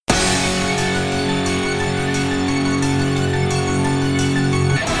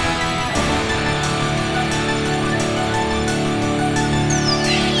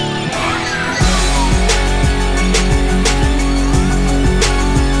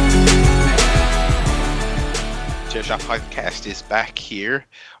ChairShot podcast is back here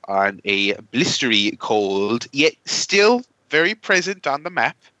on a blistery cold, yet still very present on the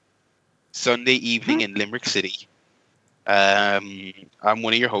map, Sunday evening in Limerick City. I'm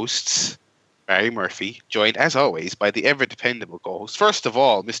one of your hosts, Barry Murphy, joined as always by the ever-dependable co-host. First of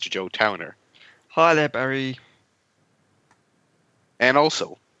all, Mr. Joe Towner. Hi there, Barry. And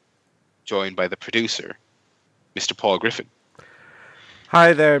also joined by the producer, Mr. Paul Griffin.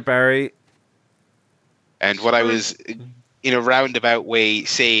 Hi there, Barry. And what I was, in a roundabout way,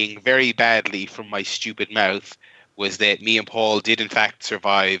 saying very badly from my stupid mouth was that me and Paul did in fact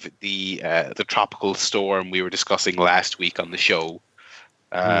survive the tropical storm we were discussing last week on the show.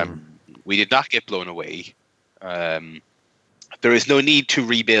 We did not get blown away. There is no need to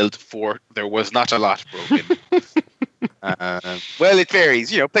rebuild, for there was not a lot broken. Well, it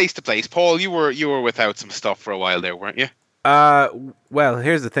varies, place to place. Paul, you were without some stuff for a while there, weren't you? Well,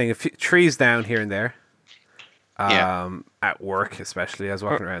 here's the thing: a few trees down here and there. At work, especially, I was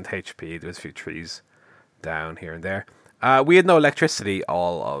walking around HP. There was a few trees down here and there. We had no electricity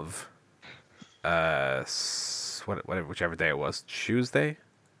all of whichever day it was, Tuesday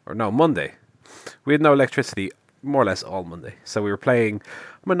or no, Monday. We had no electricity more or less all Monday, so we were playing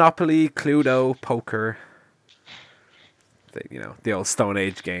Monopoly, Cluedo, poker. The old Stone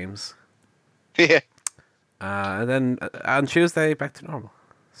Age games. Yeah. And then on Tuesday, back to normal.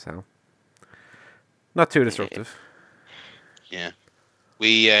 So, not too disruptive. Yeah.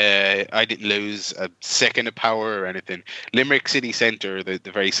 I didn't lose a second of power or anything. Limerick City Centre, the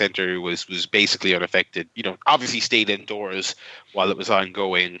very centre, was basically unaffected. Obviously stayed indoors while it was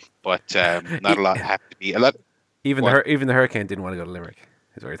ongoing, but not a lot happened to me. Even the hurricane didn't want to go to Limerick,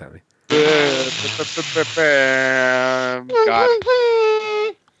 is what you're telling me. God.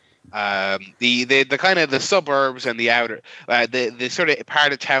 The kind of the suburbs and the outer the sort of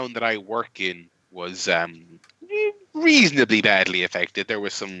part of town that I work in was reasonably badly affected. There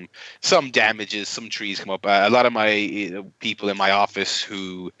was some damages, some trees come up. A lot of my people in my office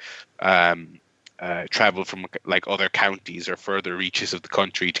who travel from like other counties or further reaches of the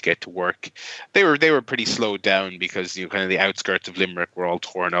country to get to work, they were pretty slowed down because kind of the outskirts of Limerick were all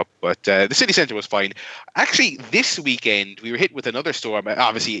torn up. But the city centre was fine. Actually, this weekend we were hit with another storm.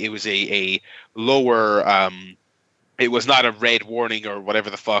 Obviously, it was a lower. It was not a red warning or whatever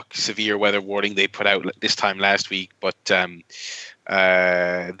the fuck severe weather warning they put out this time last week. But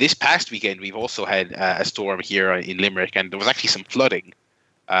this past weekend we've also had a storm here in Limerick, and there was actually some flooding.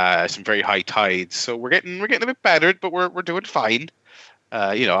 Some very high tides, so we're getting a bit battered, but we're doing fine.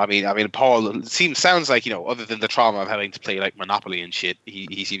 Paul sounds like other than the trauma of having to play like Monopoly and shit,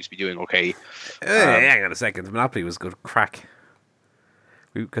 he seems to be doing okay. Hang on a second, Monopoly was good crack.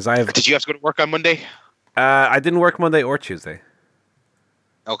 Because Did you have to go to work on Monday? I didn't work Monday or Tuesday.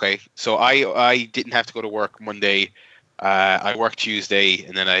 Okay, so I didn't have to go to work Monday. I worked Tuesday,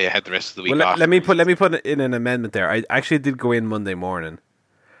 and then I had the rest of the week off. Let me put in an amendment there. I actually did go in Monday morning.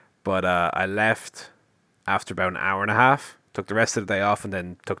 But I left after about an hour and a half, took the rest of the day off, and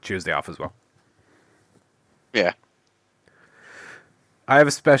then took Tuesday off as well. Yeah. I have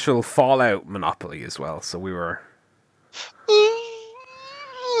a special Fallout Monopoly as well, so we were...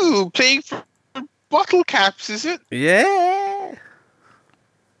 Ooh, playing for bottle caps, is it? Yeah!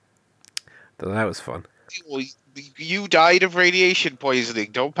 That was fun. You died of radiation poisoning.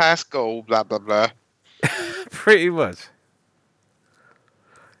 Don't pass go, blah, blah, blah. Pretty much.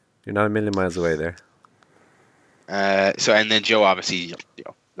 You're not a million miles away there. And then Joe, obviously,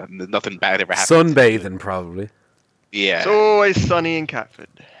 nothing bad ever happened. Sunbathing, probably. Yeah. It's always sunny in Catford.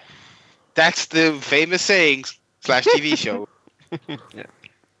 That's the famous saying / TV show. Yeah.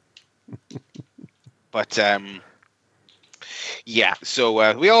 But yeah.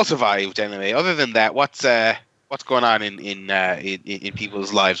 So we all survived anyway. Other than that, what's going on in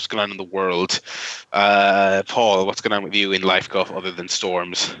people's lives? What's going on in the world? Paul, what's going on with you in LifeGuff other than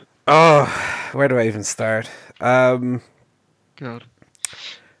storms? Oh, where do I even start? God.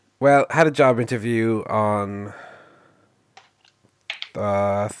 Well, had a job interview on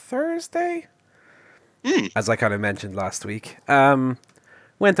Thursday, as I kind of mentioned last week.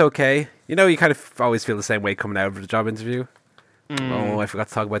 Went okay. You kind of always feel the same way coming out of the job interview. Oh, I forgot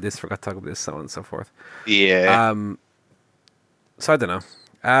to talk about this, so on and so forth. Yeah. So I don't know.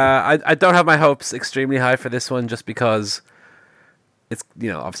 I don't have my hopes extremely high for this one, just because it's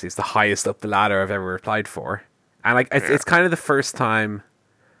obviously it's the highest up the ladder I've ever applied for, and it's kind of the first time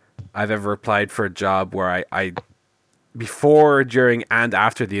I've ever applied for a job where I before, during, and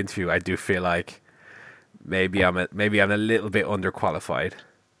after the interview I do feel like maybe I'm a little bit underqualified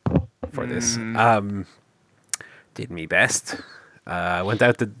for this. Did me best. Went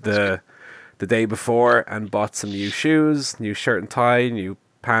out the the day before and bought some new shoes, new shirt and tie, new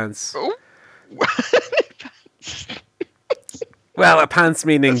pants. Oh. Well, pants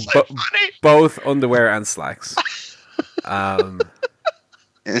meaning So funny. both underwear and slacks. And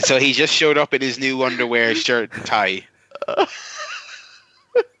so he just showed up in his new underwear, shirt, and tie. I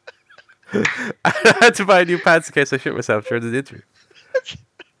had to buy new pants in case I shit myself during the interview.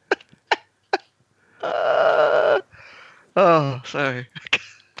 Oh, sorry.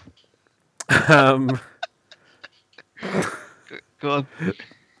 Go on.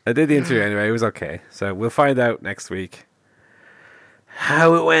 I did the interview anyway. It was okay. So we'll find out next week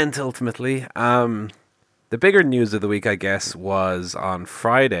how it went ultimately. The bigger news of the week, I guess, was on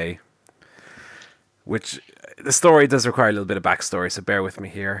Friday, which the story does require a little bit of backstory, so bear with me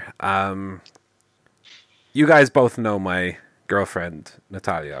here. You guys both know my girlfriend,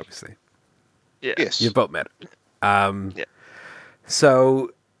 Natalia, obviously. Yeah. Yes. You've both met her. Yeah.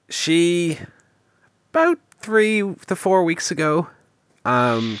 So she, about 3 to 4 weeks ago,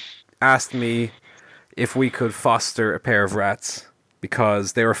 asked me if we could foster a pair of rats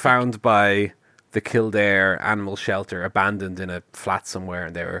because they were found by the Kildare Animal Shelter, abandoned in a flat somewhere,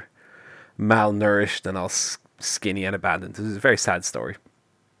 and they were malnourished and all skinny and abandoned. It was a very sad story.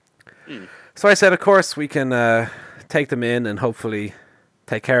 So I said, of course, we can take them in and hopefully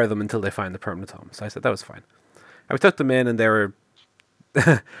take care of them until they find the permanent home. So I said that was fine. And we took them in, and they were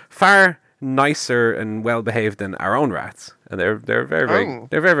far nicer and well behaved than our own rats, and they're very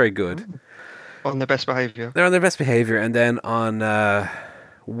very good. On their best behaviour. They're on their best behaviour, and then on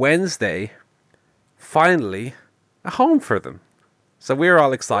Wednesday, finally, a home for them. So we were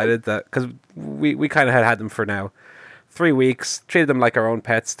all excited that because we kind of had them for now 3 weeks, treated them like our own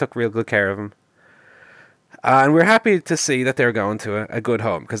pets, took real good care of them. And we're happy to see that they're going to a good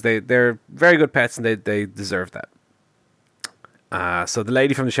home because they're very good pets and they deserve that. So the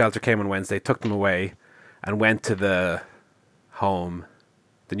lady from the shelter came on Wednesday, took them away, and went to the home,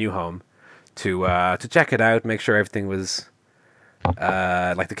 the new home, to check it out, make sure everything was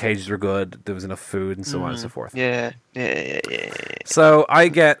like the cages were good, there was enough food, and so on and so forth. Yeah. So I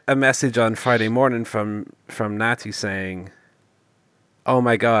get a message on Friday morning from Natty saying, "Oh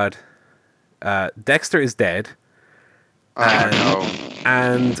my God, Dexter is dead."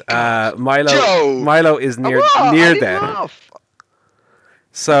 And Milo is near dead.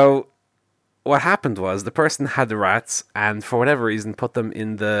 So what happened was the person had the rats and for whatever reason put them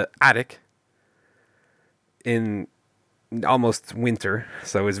in the attic in almost winter,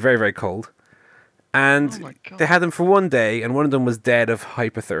 so it was very, very cold. And they had them for one day, and one of them was dead of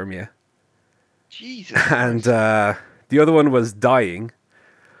hypothermia. Jesus. And the other one was dying,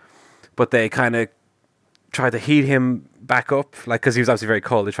 but they kind of tried to heat him back up, like because he was obviously very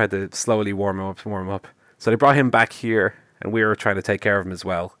cold. They tried to slowly warm him up. So they brought him back here, and we were trying to take care of him as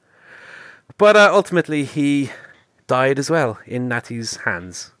well. But ultimately, he died as well in Natty's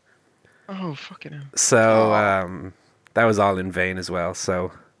hands. Oh, fucking hell. So that was all in vain as well.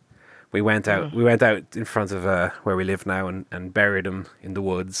 So we went out. We went out in front of where we live now and buried him in the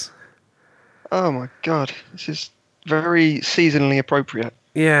woods. Oh my God, this is very seasonally appropriate.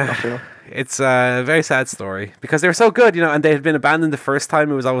 Yeah, I feel. It's a very sad story because they were so good, and they had been abandoned the first time.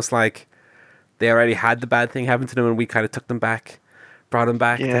 It was almost like they already had the bad thing happen to them, and we kind of took them back, brought them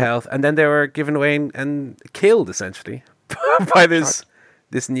back to health, and then they were given away and killed essentially by this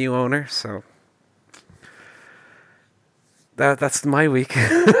new owner. So that's my week.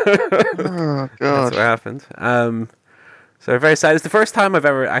 Oh God, That's what happened. So very sad. It's the first time I've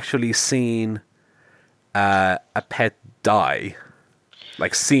ever actually seen a pet die,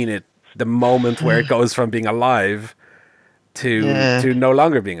 like seen it the moment where it goes from being alive to no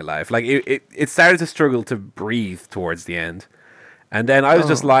longer being alive. Like it started to struggle to breathe towards the end, and then I was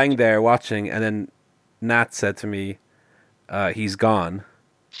just lying there watching, and then Nat said to me, "He's gone,"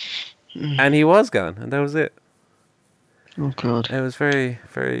 and he was gone, and that was it. Oh God, it was very,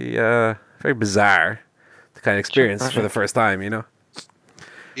 very, very bizarre to kind of experience for the first time,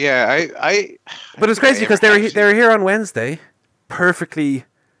 Yeah, But it was crazy because they were here on Wednesday, perfectly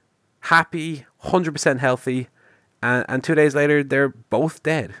happy, 100% healthy, and 2 days later they're both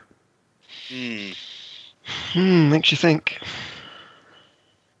dead. Makes you think.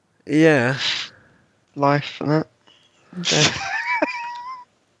 Yeah, Life and that.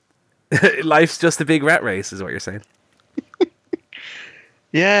 life's just a big rat race, is what you're saying.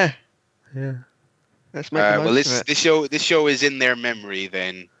 Yeah. Let's make the well, most of it. this show is in their memory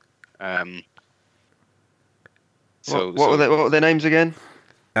then. What were their names again?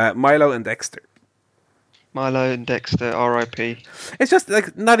 Milo and Dexter. Milo and Dexter, R.I.P. It's just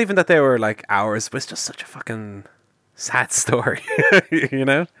like not even that they were like ours, but it's just such a fucking sad story,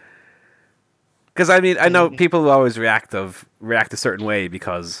 Because I mean, I know people will always react a certain way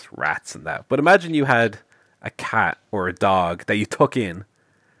because rats and that. But imagine you had a cat or a dog that you took in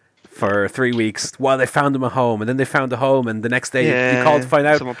for 3 weeks while they found them a home, and then they found a home, and the next day you called to find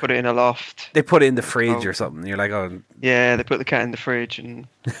out someone put it in a loft. they put it in the fridge or something. You're like, oh, yeah, they put the cat in the fridge and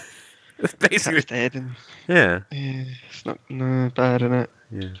basically cat's dead. And yeah, it's not bad, isn't it?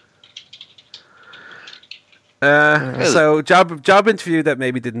 Yeah. So job interview that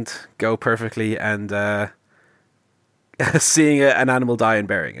maybe didn't go perfectly, and seeing an animal die and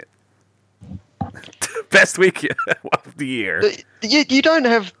burying it. Best week of the year. You don't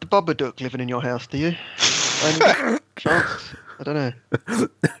have the BABADOOK living in your house, do you? Chance? I don't know.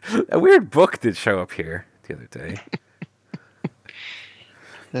 A weird book did show up here the other day.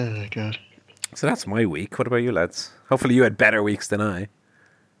 Oh god. So that's my week. What about you, lads? Hopefully you had better weeks than I.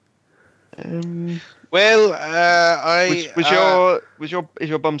 Well, is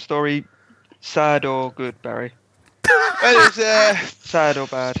your bum story sad or good, Barry? Well, it's sad or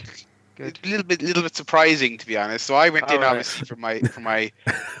bad? Good. A little bit surprising, to be honest. So I went in obviously for my.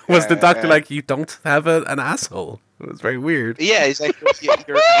 Was the doctor like, you don't have an asshole? It was very weird. Yeah, he's like,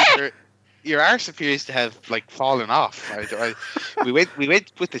 your arse appears to have like fallen off. We went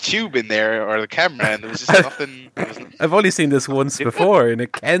with the tube in there or the camera, and there was just nothing. I've only seen this once before in a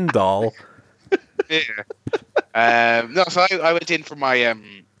Ken doll. Yeah. No, so I went in for my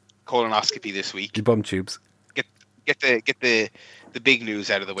colonoscopy this week. Your bum tubes. Get the big news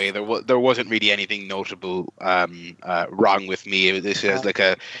out of the way. There wasn't really anything notable wrong with me. This was like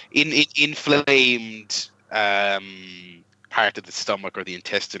a inflamed part of the stomach or the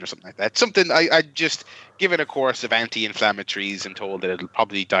intestine or something like that. Something I just given a course of anti-inflammatories and told that it'll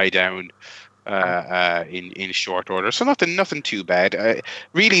probably die down in short order. So nothing too bad.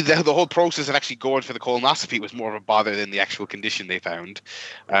 Really, the whole process of actually going for the colonoscopy was more of a bother than the actual condition they found.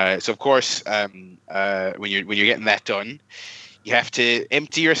 So of course, when you're getting that done, you have to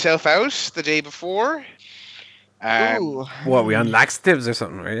empty yourself out the day before. What, we on laxatives or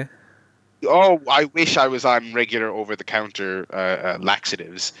something, right? Oh, I wish I was on regular over-the-counter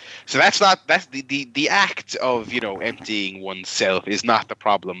laxatives. So that's the act of emptying oneself is not the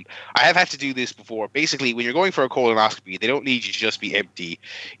problem. I have had to do this before. Basically, when you're going for a colonoscopy, they don't need you to just be empty.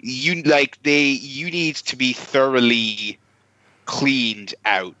 You need to be thoroughly cleaned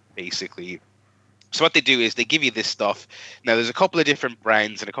out, basically. So what they do is they give you this stuff. Now, there's a couple of different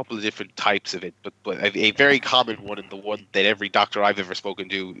brands and a couple of different types of it, but a very common one, and the one that every doctor I've ever spoken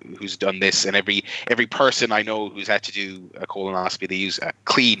to who's done this, and every person I know who's had to do a colonoscopy, they use a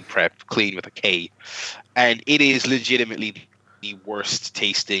Clean Prep, clean with a K, and it is legitimately the worst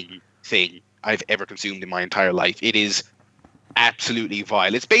tasting thing I've ever consumed in my entire life. It is absolutely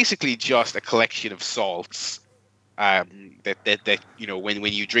vile. It's basically just a collection of salts. That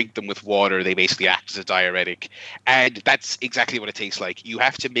when you drink them with water, they basically act as a diuretic, and that's exactly what it tastes like. You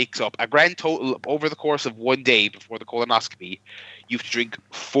have to mix up a grand total over the course of one day before the colonoscopy. You have to drink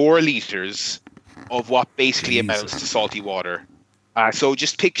 4 liters of what basically amounts to salty water. So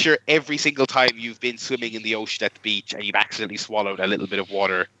just picture every single time you've been swimming in the ocean at the beach and you've accidentally swallowed a little bit of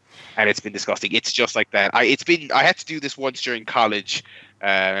water, and it's been disgusting. It's just like that. I had to do this once during college.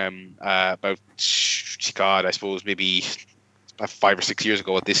 About God, I suppose maybe about 5 or 6 years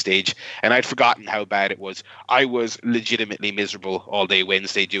ago at this stage, and I'd forgotten how bad it was. I was legitimately miserable all day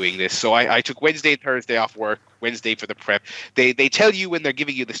Wednesday doing this. So I took Wednesday and Thursday off work. Wednesday for the prep. They tell you when they're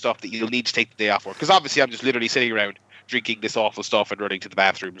giving you the stuff that you'll need to take the day off work, because obviously I'm just literally sitting around drinking this awful stuff and running to the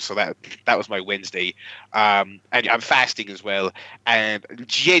bathroom. So that was my Wednesday. And I'm fasting as well. And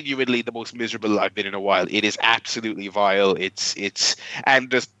genuinely the most miserable I've been in a while. It is absolutely vile.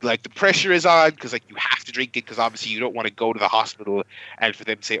 And just like the pressure is on, because like you have to drink it, because obviously you don't want to go to the hospital and for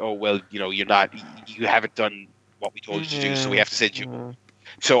them to say, oh, well, you haven't done what we told you to do, so we have to send you.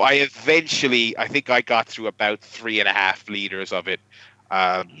 So I think I got through about 3.5 liters of it.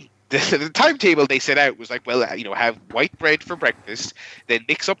 The timetable they set out was like, well, have white bread for breakfast, then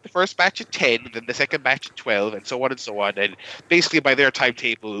mix up the first batch at 10, then the second batch at 12, and so on and so on. And basically by their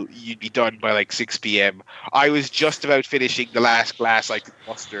timetable, you'd be done by like 6 p.m. I was just about finishing the last glass I could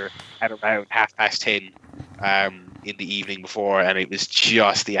muster at around 10:30 in the evening before, and it was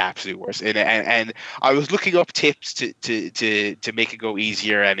just the absolute worst. And I was looking up tips to make it go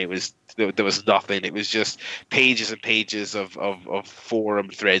easier, and there was nothing. It was just pages and pages of forum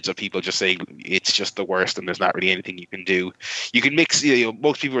threads of people just saying it's just the worst and there's not really anything you can do. You can mix,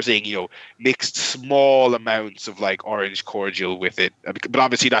 most people are saying, mix small amounts of like orange cordial with it, but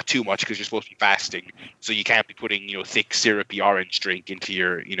obviously not too much because you're supposed to be fasting. So you can't be putting, thick syrupy orange drink into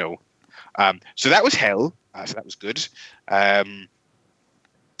your, so that was hell. So that was good.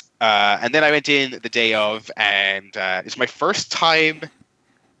 And then I went in the day of, and it's my first time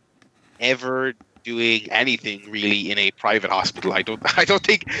ever doing anything really in a private hospital. I don't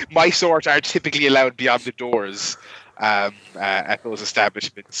think my sort are typically allowed beyond the doors at those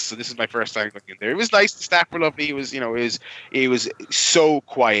establishments. So this is my first time going in there. It was nice. The staff were lovely. It was, it was so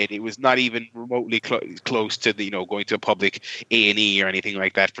quiet. It was not even remotely close to the, going to a public A&E or anything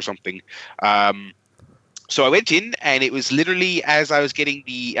like that for something. So I went in, and it was literally as I was getting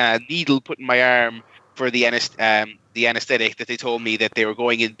the needle put in my arm for the anesthetic that they told me that they were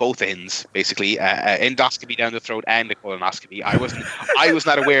going in both ends, basically, endoscopy down the throat and a colonoscopy. I was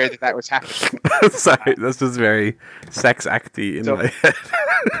not aware that was happening. Sorry, that's just very sex acty in my head.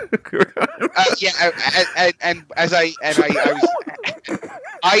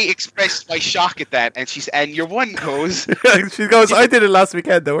 I expressed my shock at that, and your one goes. She goes, I did it last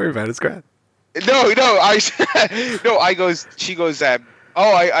weekend. Don't worry about it. It's great. She goes, I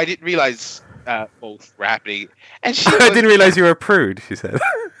didn't realize both were happening. And she I didn't realize you were a prude, she said.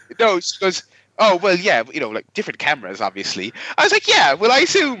 No, she goes, oh, well, yeah, like different cameras, obviously. I was like, yeah, well, I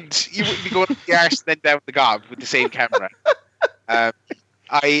assumed you wouldn't be going up the arse and then down the gob with the same camera. I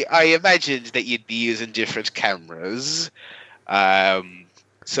imagined that you'd be using different cameras.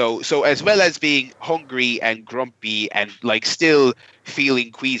 So as well as being hungry and grumpy and like still feeling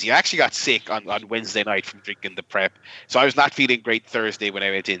queasy, I actually got sick on Wednesday night from drinking the prep. So I was not feeling great Thursday when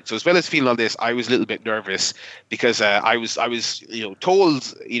I went in. So as well as feeling all this, I was a little bit nervous because I was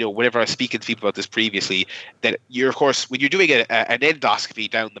told, whenever I was speaking to people about this previously, that you're, of course, when you're doing an endoscopy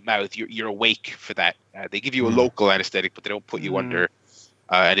down the mouth, you're awake for that. They give you a local anesthetic, but they don't put you under.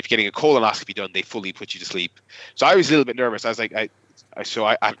 And if you're getting a colonoscopy done, they fully put you to sleep. So I was a little bit nervous. I was like, do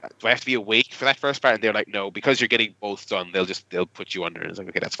I have to be awake for that first part? And they're like, no, because you're getting both done, they'll put you under. And I was like,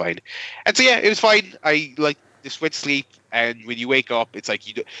 okay, that's fine. And so yeah, it was fine. I just went to sleep, and when you wake up, it's like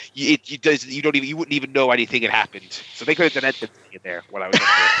you wouldn't even know anything had happened. So they could have done anything in there while I was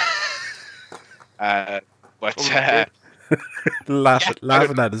up there.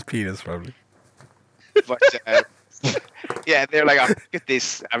 Laughing at his penis, probably. But yeah, they're like, oh, look at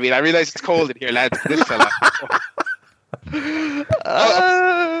this. I mean, I realize it's cold in here, lads. This fella.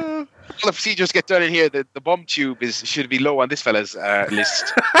 All the procedures get done in here. The bum tube should be low on this fella's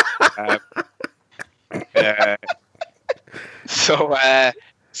list. So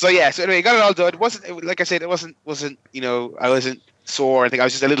anyway, got it all done. It wasn't, like I said, it wasn't I wasn't sore. I think I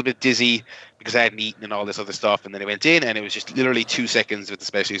was just a little bit dizzy because I hadn't eaten and all this other stuff. And then I went in, and it was just literally 2 seconds with the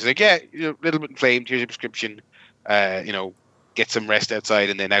specialist. He's like, yeah, you're a little bit inflamed. Here's your prescription. Get some rest outside,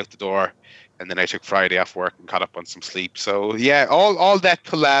 and then out the door. And then I took Friday off work and caught up on some sleep. So yeah, all that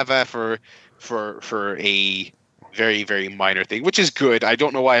palaver for a very, very minor thing, which is good. I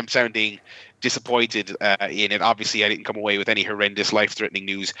don't know why I'm sounding disappointed in it. Obviously, I didn't come away with any horrendous, life-threatening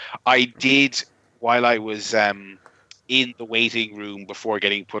news. I did, while I was in the waiting room before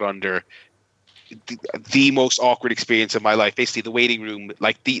getting put under, the most awkward experience of my life. Basically, the waiting room,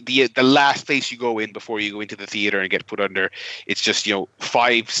 like the last place you go in before you go into the theater and get put under, it's just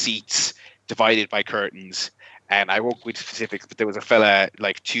 5 seats divided by curtains, and I won't go into specifics, but there was a fella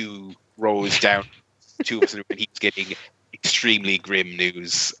like 2 rows down, 2 of us, and he was getting extremely grim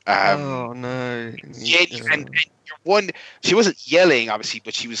news. Oh no! And she wasn't yelling, obviously,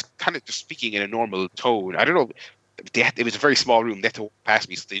 but she was kind of just speaking in a normal tone. I don't know. It was a very small room. They had to walk past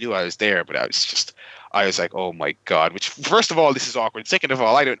me, so they knew I was there. But I was like, oh my god. Which, first of all, this is awkward. Second of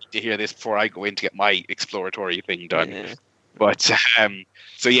all, I don't need to hear this before I go in to get my exploratory thing done. Yeah. But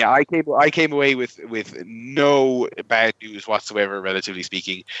so yeah, I came away with no bad news whatsoever, relatively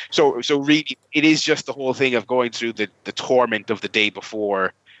speaking. So really, it is just the whole thing of going through the torment of the day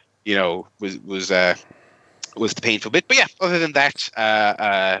before, was the painful bit. But yeah, other than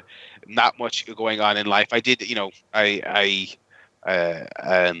that, not much going on in life. I did,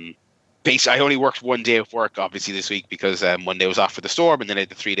 basically, I only worked 1 day of work, obviously, this week because Monday was off for the storm, and then I had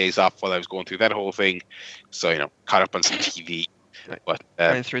the 3 days off while I was going through that whole thing. So, caught up on some TV. But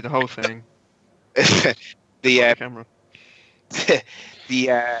going through the whole thing. the camera. the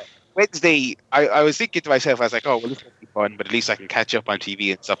Wednesday, I was thinking to myself, I was like, oh, well, this will be fun, but at least I can catch up on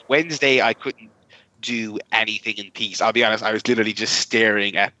TV and stuff. Wednesday, I couldn't do anything in peace. I'll be honest, I was literally just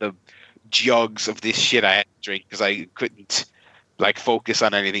staring at the jugs of this shit I had to drink because I couldn't focus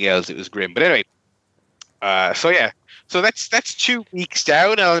on anything else. It was grim. But anyway, so that's 2 weeks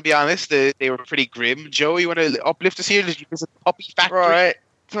down. I'll be honest, they were pretty grim. Joe, you want to uplift us here? Did you visit the Puppy Factory? Right,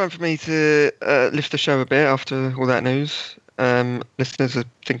 time for me to lift the show a bit after all that news. Listeners are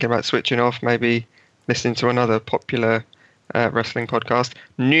thinking about switching off, maybe listening to another popular wrestling podcast.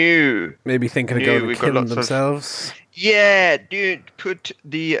 New. Maybe thinking of going and We've got killing lots of- themselves. Yeah, dude, put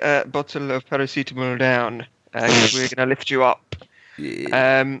the bottle of paracetamol down, 'cause we're gonna lift you up.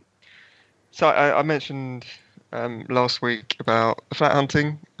 Yeah. So I mentioned last week about flat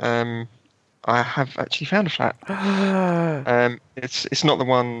hunting. I have actually found a flat. It's not the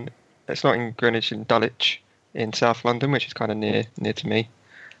one. It's not in Greenwich, in Dulwich, in South London, which is kind of near to me.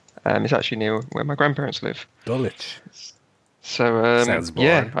 It's actually near where my grandparents live. Dulwich. So Sounds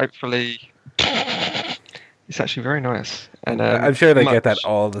yeah, boring. hopefully it's actually very nice. And I'm sure they get that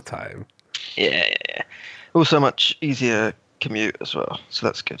all the time. Yeah. Also, much easier commute as well, so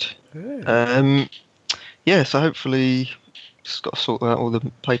that's good. Yeah. Yeah, so hopefully just got to sort out all the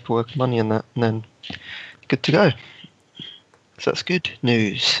paperwork and money and that, and then good to go. So that's good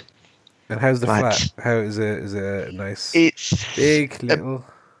news. And how's the Right. flat? How is it? Is it a nice, It's big, little?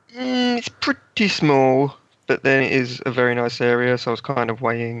 it's pretty small, but then it is a very nice area. So I was kind of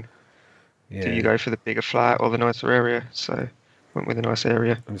weighing: Yeah. do you go for the bigger flat or the nicer area? So went with a nice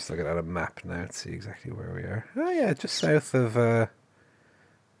area. I'm just looking at a map now to see exactly where we are. Oh yeah, just south of the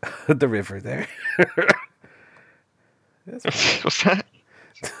river there. That's What's that?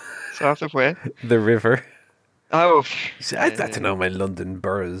 South of where? the river. Oh, See, I'd like to know my London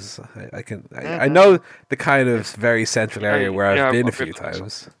boroughs. I Yeah, know the kind of very central area Yeah, where yeah, I've been a I've few been-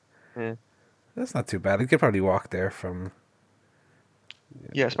 times. Yeah. That's not too bad. I could probably walk there from.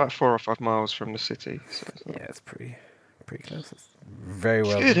 Yeah, it's about 4 or 5 miles from the city. So it's not- Yeah, it's pretty close. It's very It's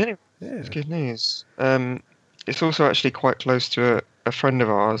well. good anyway. Yeah. It's good news. It's also actually quite close to a friend of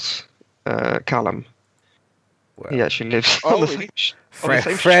ours, Callum. Well, He actually lives Oh, on the really?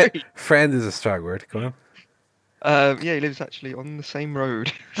 same street. friend is a strong word. Go on. Yeah, he lives actually on the same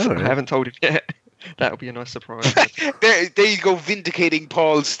road. Oh, So really? I haven't told him yet. That'll be a nice surprise. There you go, vindicating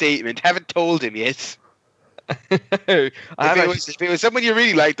Paul's statement. Haven't told him yet. I have actually, If it was someone you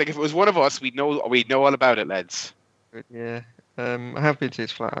really liked, like if it was one of us, we'd know all about it, lads. yeah. I have been to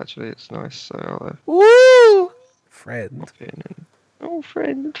his flat actually. It's nice. So I'll Woo! Friend. pop in and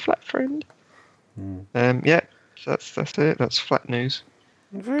friend, flat friend. Hmm. Yeah. So that's it. That's flat news.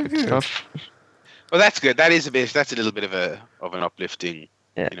 Very Good good. stuff. Well, that's good. That's a little bit of an uplifting,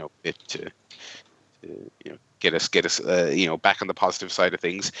 Yeah. bit to get us back on the positive side of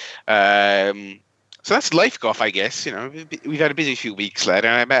things. So that's LifeGuff, I guess. We've had a busy few weeks, lad,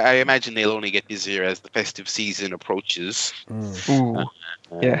 and I imagine they'll only get busier as the festive season approaches. Ooh.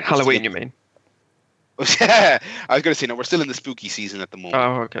 Yeah. Just Halloween, to you mean? I was going to say, no, we're still in the spooky season at the moment.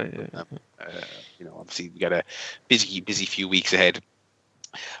 Oh, okay. Yeah. Obviously we got a busy few weeks ahead.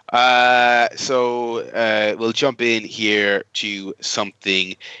 So we'll jump in here to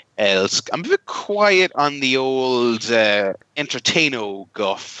something else. I'm a bit quiet on the old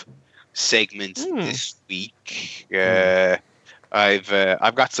Entertaino-Guff segment this week.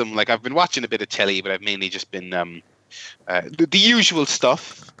 I've got some, I've been watching a bit of telly, but I've mainly just been the usual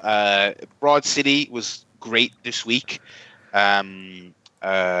stuff. Broad City was great this week, with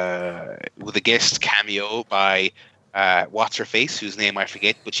a guest cameo by what's her face, whose name I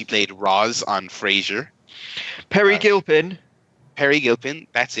forget, but she played Roz on Frasier. Perry Gilpin. Perry Gilpin,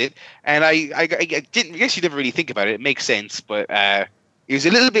 that's it. And I guess you never really think about it. It makes sense, but it was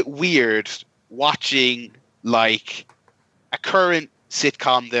a little bit weird watching a current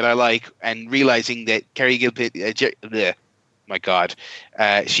sitcom that I like and realizing that Perry Gilpin, my God,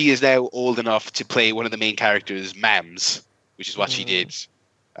 she is now old enough to play one of the main characters, Mams, which is what she did.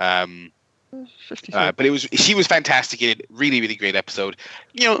 53. But she was fantastic in it. Really, really great episode.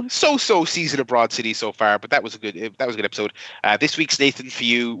 So season of Broad City so far, but that was a good episode. This week's Nathan for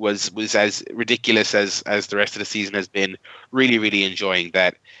You was as ridiculous as the rest of the season has been. Really, really enjoying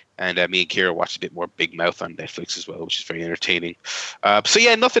that. And me and Kira watched a bit more Big Mouth on Netflix as well, which is very entertaining. So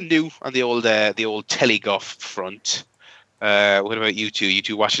yeah, nothing new on the old TELLYGUFF front. What about you two? You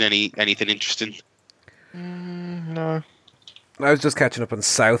two watching anything interesting? No. I was just catching up on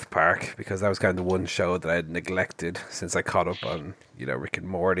South Park because that was kind of the one show that I had neglected since I caught up on, Rick and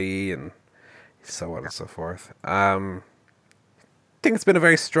Morty and so on and so forth. I think it's been a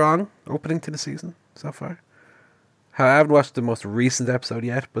very strong opening to the season so far. I haven't watched the most recent episode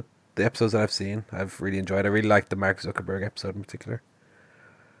yet, but the episodes that I've seen, I've really enjoyed. I really liked the Mark Zuckerberg episode in particular.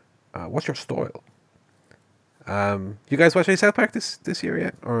 What's your style? You guys watch any South Park this year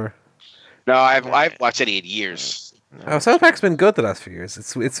yet, or? No, I've watched any in years. Oh, South Park's been good the last few years.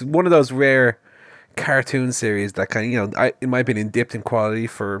 It's one of those rare cartoon series that kind of, in my opinion, dipped in quality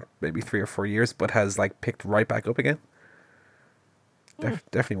for maybe 3 or 4 years, but has picked right back up again.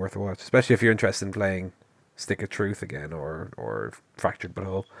 Definitely worth a watch, especially if you're interested in playing Stick of Truth again or Fractured But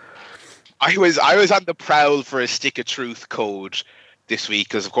Whole. I was on the prowl for a Stick of Truth code this week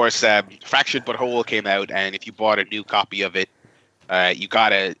because, of course, Fractured But Whole came out, and if you bought a new copy of it, you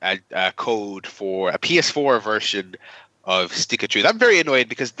got a code for a PS4 version of Stick of Truth. I'm very annoyed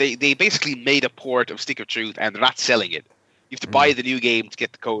because they basically made a port of Stick of Truth and they're not selling it. You have to buy the new game to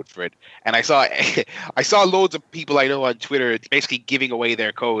get the code for it. And I saw loads of people I know on Twitter basically giving away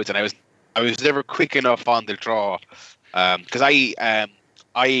their codes, and I was never quick enough on the draw because I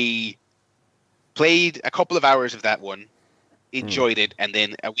played a couple of hours of that one, enjoyed it, and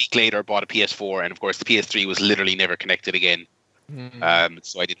then a week later bought a PS4, and of course the PS3 was literally never connected again.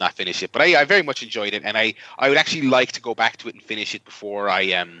 So I did not finish it, but I very much enjoyed it, and I would actually like to go back to it and finish it before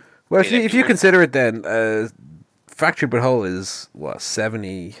I Well, if you consider it, then Fractured But Whole is what,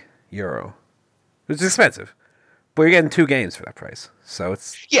 €70, which is expensive, but you're getting 2 games for that price, so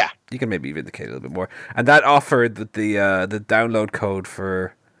it's you can maybe vindicate a little bit more. And that offered the download code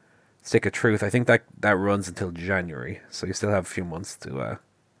for Stick of Truth. I think that runs until January, so you still have a few months to.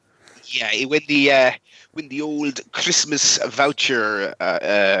 When the old Christmas voucher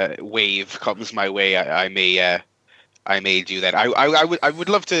wave comes my way, I may do that. I would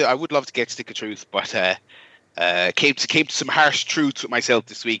love to get Stick of Truth, but came to some harsh truths with myself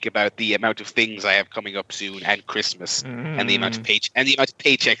this week about the amount of things I have coming up soon and Christmas and the amount of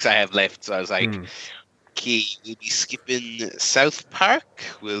paychecks I have left. So I was like, okay, we'll be skipping South Park.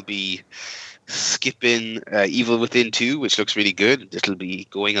 We'll be skipping Evil Within 2, which looks really good. It'll be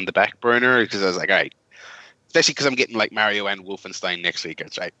going on the back burner because I was like, all right. Especially because I'm getting like Mario and Wolfenstein next week.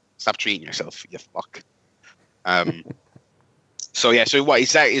 That's right. Stop treating yourself, you fuck. So what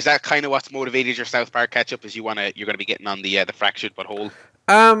is that? Is that kind of what's motivated your South Park catch up? Is you're going to be getting on the Fractured But Whole?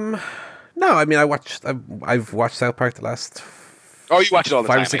 No, I mean I've watched South Park the last. Oh, you watch it all the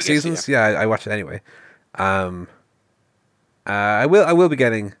 5 time, or 6 I guess, seasons. Yeah, I watch it anyway. I will be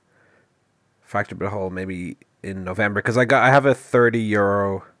getting Fractured But Whole maybe in November because I have a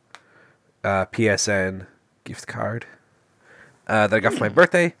 €30 PSN gift card that I got for my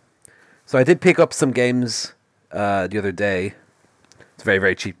birthday. So I did pick up some games the other day. It's very,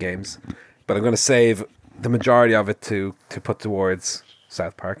 very cheap games, but I'm going to save the majority of it to put towards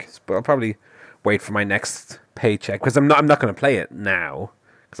South Park. But I'll probably wait for my next paycheck because I'm not going to play it now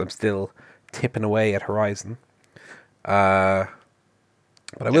because I'm still tipping away at Horizon. But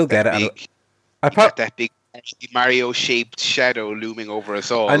I will get it. I got that big Mario-shaped shadow looming over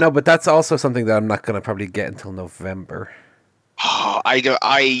us all. I know, but that's also something that I'm not going to probably get until November.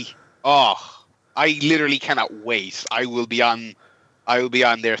 I literally cannot wait. I will be on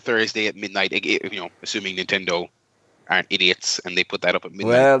there Thursday at midnight. Assuming Nintendo aren't idiots and they put that up at midnight.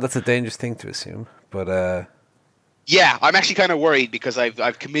 Well, that's a dangerous thing to assume, but yeah, I'm actually kind of worried because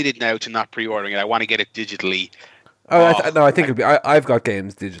I've committed now to not pre-ordering it. I want to get it digitally. I think it'll be. I've got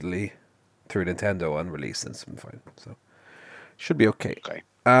games digitally through Nintendo unreleased and it's been fine, so should be okay. Okay.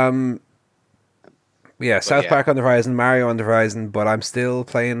 Yeah, South Park on the horizon, Mario on the horizon, but I'm still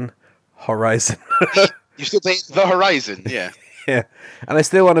playing Horizon. You're still playing the Horizon, yeah. Yeah, and I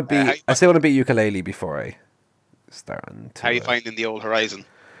still want to beat Ukulele before I start on. How are you finding the old Horizon?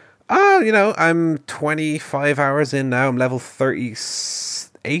 I'm 25 hours in now. I'm level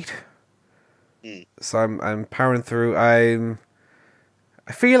 38. So I'm powering through. I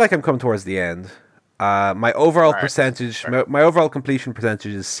feel like I'm coming towards the end. My overall percentage, my overall completion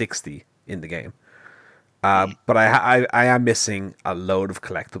percentage is 60 in the game. But I am missing a load of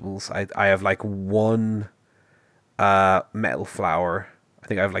collectibles. I have like one metal flower. I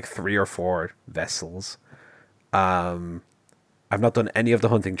think I have like 3 or 4 vessels. I've not done any of the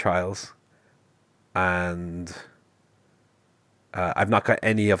hunting trials, and I've not got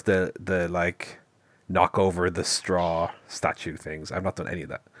any of the like knock over the straw statue things. I've not done any of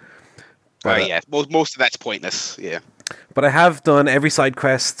that. But, yeah, most of that's pointless. Yeah, but I have done every side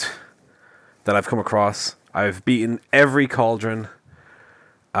quest that I've come across. I've beaten every cauldron.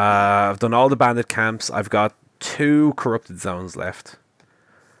 I've done all the bandit camps. I've got 2 corrupted zones left.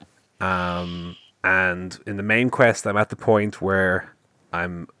 And in the main quest, I'm at the point where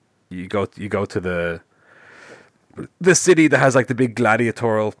you go to the city that has like the big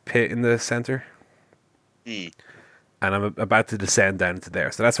gladiatorial pit in the center. And I'm about to descend down into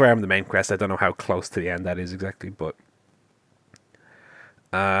there. So that's where I'm in the main quest. I don't know how close to the end that is exactly, but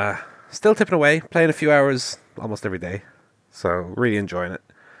still tipping away, playing a few hours almost every day. So really enjoying it.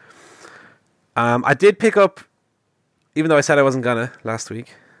 I did pick up, even though I said I wasn't gonna last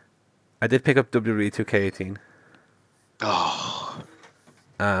week, I did pick up WWE 2K18. Oh.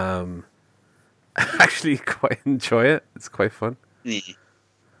 I actually quite enjoy it. It's quite fun. Is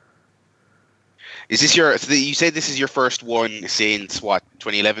this you say this is your first one since what,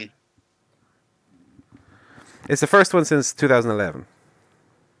 2011? It's the first one since 2011.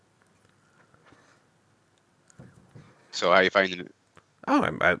 So how are you finding it? Oh,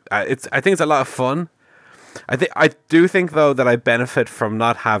 I think it's a lot of fun. I do think though that I benefit from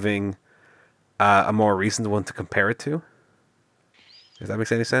not having a more recent one to compare it to. If that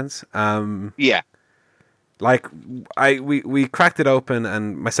makes any sense. Yeah. Like we cracked it open,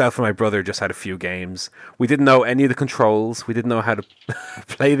 and myself and my brother just had a few games. We didn't know any of the controls. We didn't know how to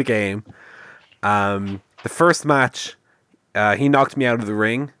play the game. The first match, he knocked me out of the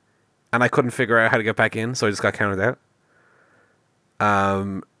ring, and I couldn't figure out how to get back in, so I just got counted out.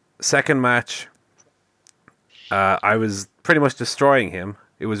 Second match, I was pretty much destroying him.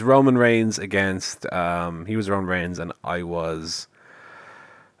 It was Roman Reigns against he was Roman Reigns, and I was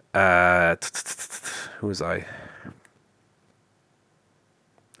who was I?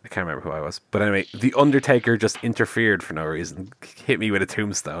 I can't remember who I was. But anyway, The Undertaker just interfered for no reason. Hit me with a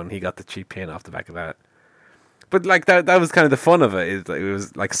tombstone. He got the cheap pin off the back of that. But like that was kind of the fun of it. It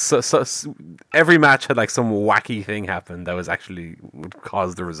was like so every match had like some wacky thing happen that was actually would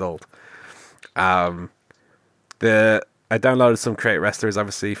cause the result. I downloaded some Create Wrestlers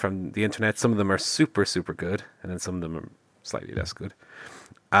obviously from the internet. Some of them are super, super good, and then some of them are slightly less good.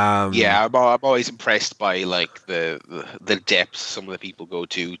 Yeah, I'm always impressed by like the depths some of the people go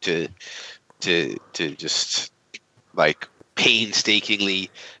to just like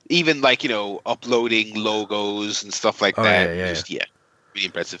painstakingly, even like, you know, uploading logos and stuff like that. Yeah. Just really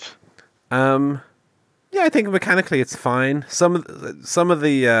impressive. Yeah, I think mechanically it's fine. Some of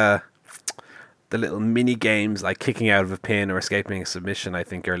the little mini games like kicking out of a pin or escaping a submission, I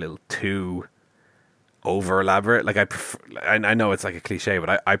think are a little too over elaborate. Like I know it's like a cliche,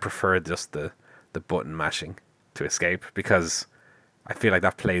 but I prefer just the button mashing to escape, because I feel like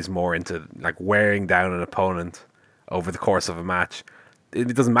that plays more into like wearing down an opponent over the course of a match.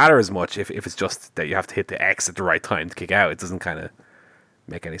 It doesn't matter as much if it's just that you have to hit the X at the right time to kick out. It doesn't kind of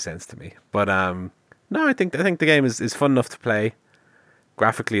make any sense to me. But no, I think the game is fun enough to play.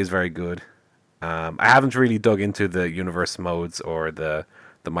 Graphically is very good. I haven't really dug into the universe modes or the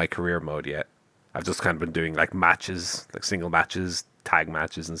My Career mode yet. I've just kind of been doing like matches, like single matches, tag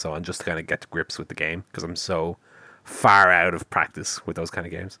matches, and so on, just to kind of get to grips with the game, because I'm so far out of practice with those kind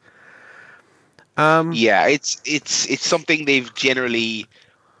of games. Yeah, it's something they've generally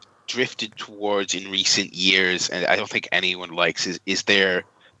drifted towards in recent years, and I don't think anyone likes is their.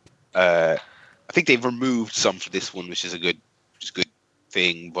 I think they've removed some for this one, which is a good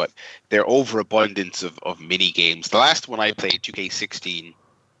thing, but their overabundance of mini games. The last one I played, 2K16.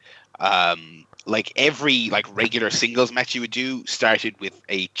 Like every like regular singles match you would do started with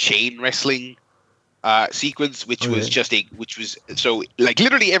a chain wrestling sequence, which was so like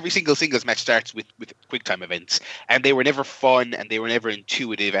literally every single singles match starts with quick time events, and they were never fun and they were never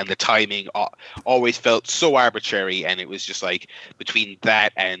intuitive, and the timing always felt so arbitrary, and it was just like between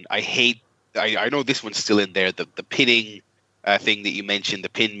that and I know this one's still in there, the pinning thing that you mentioned, the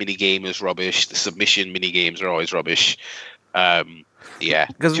pin mini game is rubbish, the submission mini games are always rubbish. Yeah,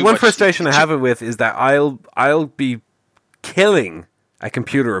 because one frustration I have it with is that I'll be killing a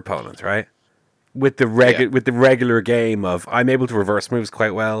computer opponent, right? With the regular game of I'm able to reverse moves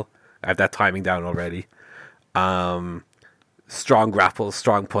quite well. I have that timing down already. Strong grapples,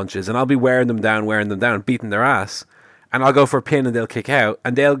 strong punches, and I'll be wearing them down, beating their ass. And I'll go for a pin and they'll kick out,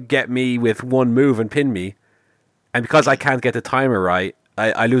 and they'll get me with one move and pin me. And because I can't get the timer right,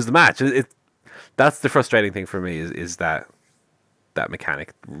 I lose the match. That's the frustrating thing for me is that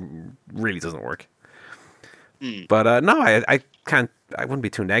mechanic really doesn't work. But no, I wouldn't be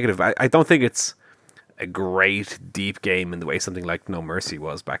too negative. I don't think it's a great deep game in the way something like No Mercy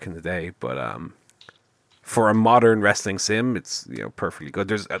was back in the day, but for a modern wrestling sim, it's, you know, perfectly good.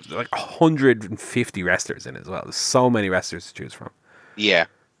 There's like 150 wrestlers in it as well. There's so many wrestlers to choose from. Yeah.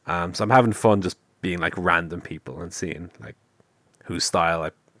 So I'm having fun just being like random people and seeing like whose style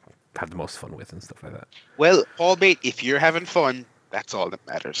I have the most fun with and stuff like that. Well, Paul, mate, if you're having fun, that's all that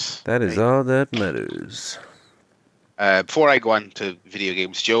matters. That is all that matters. Before I go on to video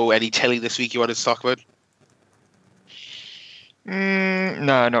games, Joe, any telly this week you wanted to talk about?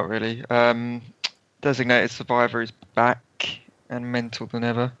 No, not really. Designated Survivor is back and mental than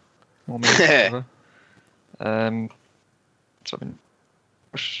ever. More mental than ever. So I've been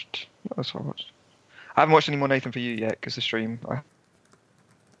watched. What else have I watched? I haven't watched any more Nathan For You yet because the stream.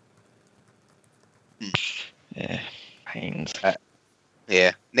 Yeah, pains.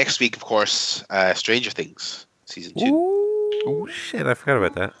 Yeah. Next week, of course, Stranger Things season 2. Oh shit! I forgot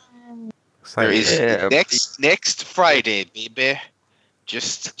about that. There is next Friday, baby.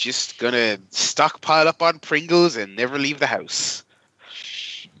 Just gonna stockpile up on Pringles and never leave the house.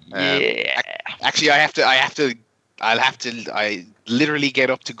 Yeah. Actually, I literally get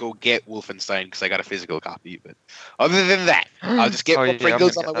up to go get Wolfenstein because I got a physical copy. But other than that, I'll just get more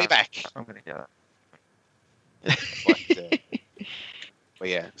Pringles on my way back. I'm gonna get But, but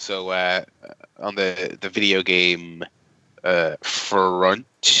yeah, so on the video game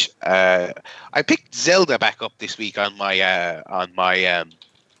front, I picked Zelda back up this week on my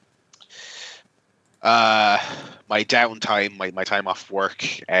my downtime, my time off work,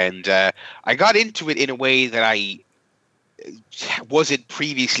 and I got into it in a way that I wasn't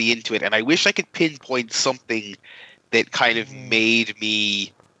previously into it, and I wish I could pinpoint something that kind of made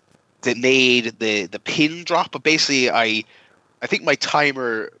the pin drop. But basically, I think my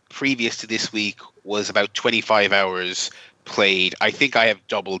timer previous to this week was about 25 hours played. I think I have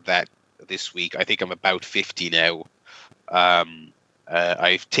doubled that this week. I think I'm about 50 now.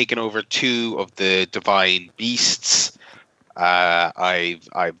 I've taken over 2 of the divine beasts. I've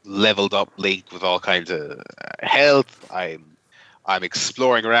leveled up Link with all kinds of health. I'm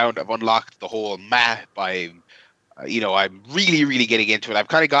exploring around. I've unlocked the whole map. I'm really getting into it. I've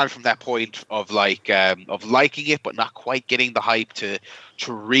kind of gone from that point of liking it but not quite getting the hype to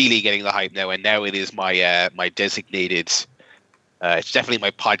really getting the hype now. And now it is my my designated. It's definitely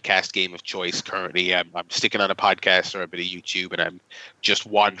my podcast game of choice currently. I'm sticking on a podcast or a bit of YouTube, and I'm just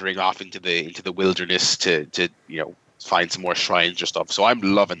wandering off into the wilderness to find some more shrines or stuff. So I'm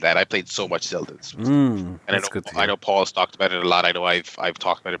loving that. I played so much Zelda. And I know Paul's talked about it a lot. I know I've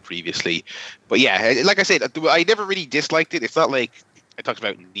talked about it previously. But yeah, like I said, I never really disliked it. It's not like I talked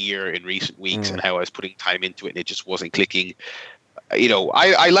about Nier in recent weeks and how I was putting time into it and it just wasn't clicking.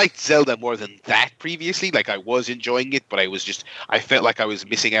 I liked Zelda more than that previously. Like I was enjoying it, but I felt like I was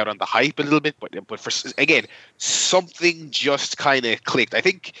missing out on the hype a little bit. But for again, something just kind of clicked. I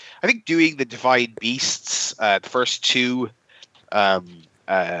think doing the Divine Beasts, the first 2,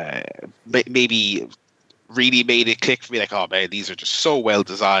 maybe really made it click for me. Like, oh man, these are just so well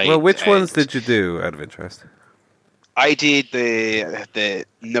designed. Well, which ones did you do out of interest? I did the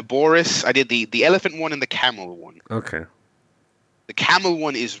Naboris. I did the elephant one and the camel one. Okay. The camel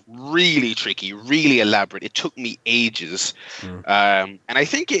one is really tricky, really elaborate. It took me ages. And I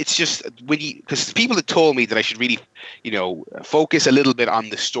think it's just because people had told me that I should really, focus a little bit on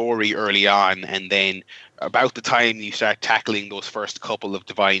the story early on. And then about the time you start tackling those first couple of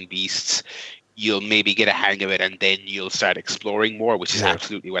divine beasts, you'll maybe get a hang of it and then you'll start exploring more, which is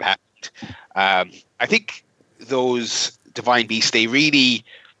absolutely what happened. I think those divine beasts, they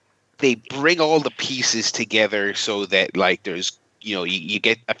bring all the pieces together so that there's, you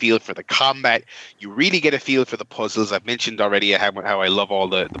get a feel for the combat. You really get a feel for the puzzles. I've mentioned already how I love all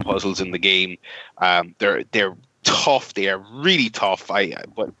the puzzles in the game. They're tough. They are really tough.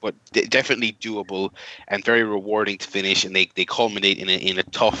 But definitely doable and very rewarding to finish. And they culminate in a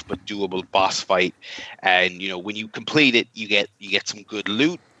tough but doable boss fight. And when you complete it, you get some good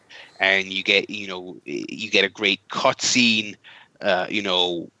loot, and you get a great cutscene.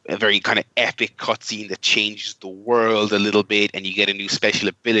 A very kind of epic cutscene that changes the world a little bit, and you get a new special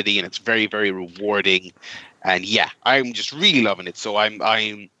ability, and it's very, very rewarding. And yeah, I'm just really loving it. So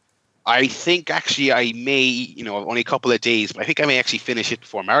I think actually I may, only a couple of days, but I think I may actually finish it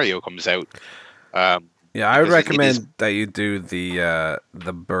before Mario comes out. Yeah, I would recommend that you do the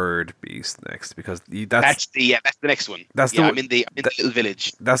bird beast next, because that's the next one. I'm in the little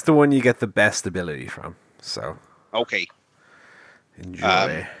village. That's the one you get the best ability from. So okay.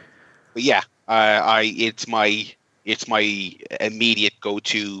 Enjoy. But yeah, it's my immediate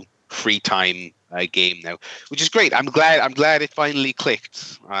go-to free time game now, which is great. I'm glad it finally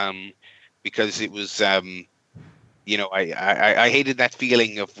clicked. Because it was I hated that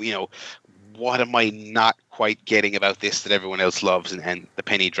feeling of what am I not quite getting about this that everyone else loves, and the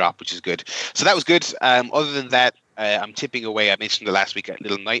penny drop, which is good. So that was good. Other than that, I'm tipping away. I mentioned the last week at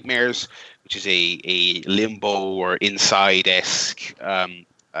Little Nightmares, which is a limbo or inside-esque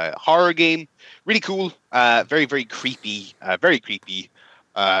horror game. Really cool. Very, very creepy. Nice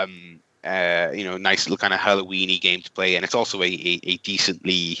little kind of Halloween-y game to play. And it's also a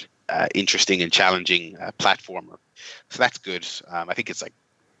decently interesting and challenging platformer. So that's good. I think it's like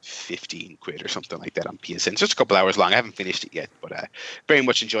 15 quid or something like that on PSN. It's just a couple hours long. I haven't finished it yet, but very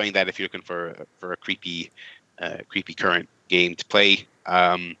much enjoying that if you're looking for a creepy current game to play.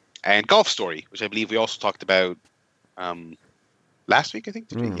 And Golf Story, which I believe we also talked about last week, I think.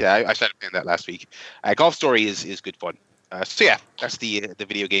 Yeah, I started playing that last week. Golf Story is good fun. So yeah, that's the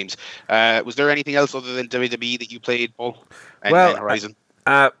video games. Was there anything else other than WWE that you played, Paul? And Horizon?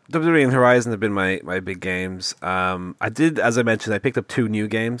 WWE and Horizon have been my big games. I did, as I mentioned, I picked up 2 new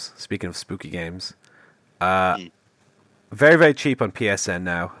games. Speaking of spooky games, very, very cheap on PSN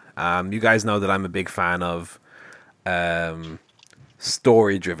now. You guys know that I'm a big fan of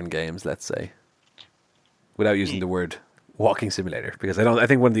story-driven games, let's say, without using the word walking simulator, because I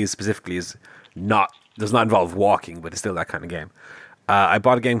think one of these specifically does not involve walking, but it's still that kind of game. I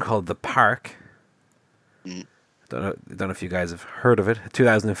bought a game called The Park. Don't know if you guys have heard of it.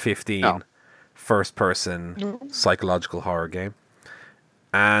 2015 first-person psychological horror game.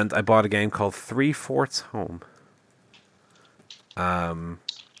 And I bought a game called 3/4 Home.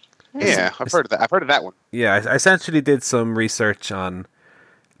 Yeah, I've heard of that. I've heard of that one. Yeah, I essentially did some research on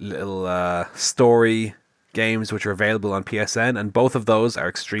little story games which are available on PSN, and both of those are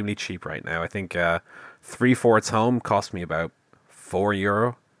extremely cheap right now. I think 3/4 Home cost me about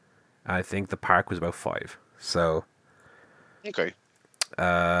 €4. I think The Park was about €5. So, okay.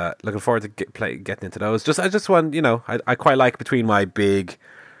 Looking forward to getting into those. I just want, I quite like, between my big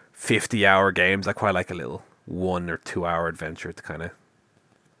 50-hour games, I quite like a little 1 or 2 hour adventure to kind of,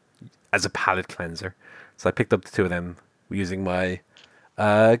 as a palate cleanser. So I picked up the two of them using my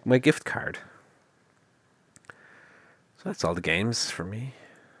my gift card. So that's all the games for me.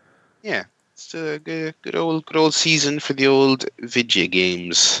 Yeah, it's a good old season for the old video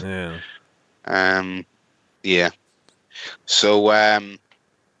games. Yeah. Yeah. So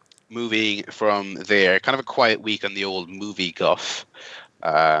moving from there, kind of a quiet week on the old MOVIEGUFF.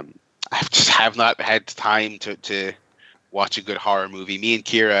 I just have not had time to watch a good horror movie. Me and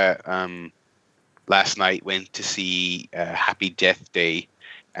Kira last night went to see Happy Death Day,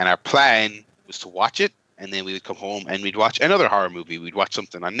 and our plan was to watch it, and then we would come home and we'd watch another horror movie. We'd watch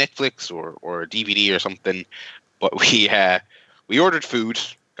something on Netflix or DVD or something. But we ordered food,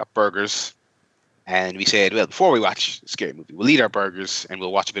 got burgers, and we said, well, before we watch a scary movie, we'll eat our burgers and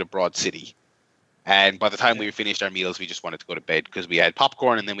we'll watch a bit of Broad City. And by the time we finished our meals, we just wanted to go to bed because we had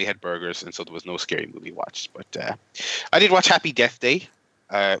popcorn and then we had burgers, and so there was no scary movie watched. But I did watch Happy Death Day,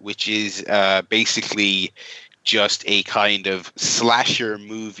 which is basically just a kind of slasher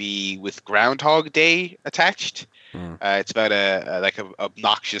movie with Groundhog Day attached. It's about a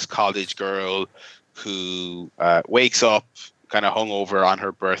obnoxious college girl who wakes up kind of hungover on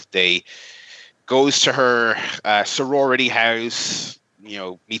her birthday, goes to her sorority house,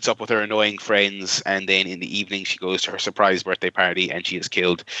 meets up with her annoying friends, and then in the evening she goes to her surprise birthday party and she is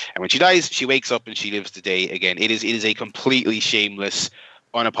killed. And when she dies, she wakes up and she lives the day again. It is a completely shameless,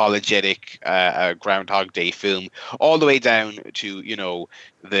 unapologetic Groundhog Day film, all the way down to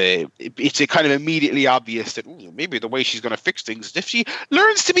it's a kind of immediately obvious that maybe the way she's going to fix things is if she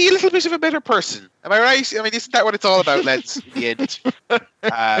learns to be a little bit of a better person. Am I right? I mean, isn't that what it's all about, lads? In the end.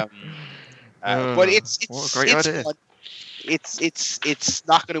 But it's what a great idea. Fun. It's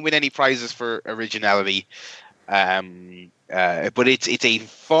not going to win any prizes for originality, but it's a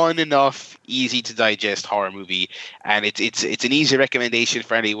fun enough, easy to digest horror movie, and it's an easy recommendation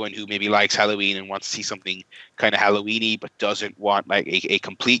for anyone who maybe likes Halloween and wants to see something kind of Halloweeny but doesn't want like a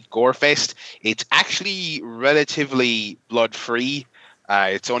complete gore fest. It's actually relatively blood free.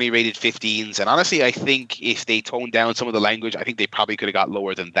 It's only rated 15s, and honestly, I think if they toned down some of the language, I think they probably could have got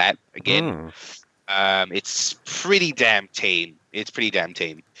lower than that again. It's pretty damn tame.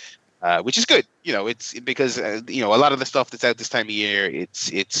 Which is good. It's because a lot of the stuff that's out this time of year,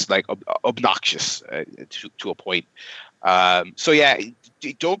 it's like obnoxious to a point. So yeah,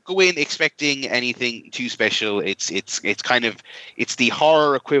 don't go in expecting anything too special. It's the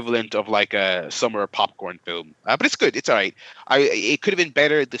horror equivalent of like a summer popcorn film. But it's good. It's all right. It could have been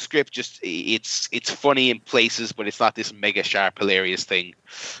better. The script it's funny in places, but it's not this mega sharp, hilarious thing.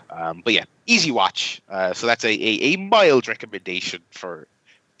 But yeah, easy watch. So that's a mild recommendation for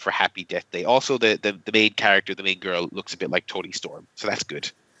Happy Death Day. Also, the main character, the main girl, looks a bit like Toni Storm, so that's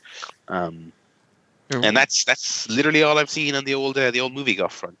good. And that's literally all I've seen on the old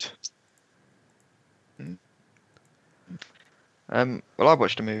MOVIEGUFF front. Well, I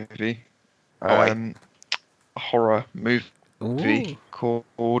watched a movie, a horror movie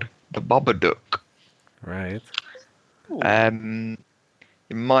called The BABADOOK. Right. You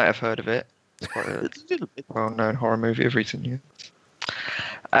might have heard of it. It's quite a well-known horror movie of recent years.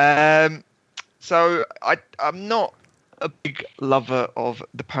 So I'm not a big lover of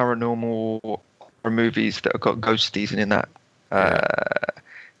the paranormal horror movies that have got ghosties in that,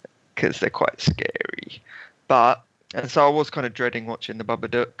 because they're quite scary. And so I was kind of dreading watching The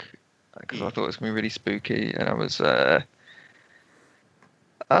BABADOOK because I thought it was going to be really spooky, and I was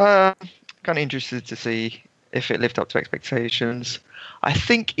kind of interested to see if it lived up to expectations. I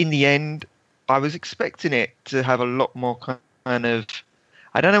think in the end, I was expecting it to have a lot more kind of,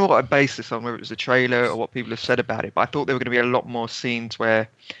 I don't know what I based this on, whether it was a trailer or what people have said about it, but I thought there were going to be a lot more scenes where,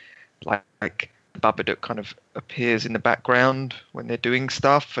 like Babadook kind of appears in the background when they're doing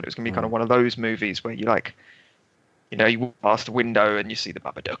stuff, and it was going to be kind of one of those movies where you like, you walk past the window and you see the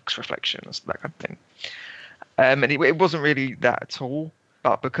Babadook's reflection, or that kind of thing. And it wasn't really that at all,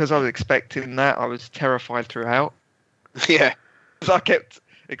 but because I was expecting that, I was terrified throughout. Yeah. So I kept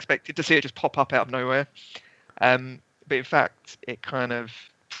expecting to see it just pop up out of nowhere. But in fact, it kind of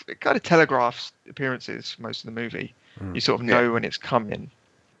telegraphs appearances for most of the movie. You sort of know when it's coming.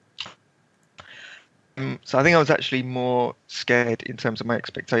 So I think I was actually more scared in terms of my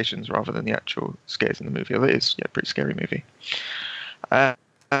expectations rather than the actual scares in the movie. Although it is a pretty scary movie. I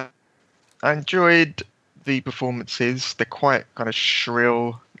enjoyed the performances. They're quite kind of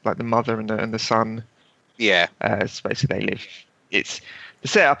shrill, like the mother and the son. Yeah. It's basically they live. The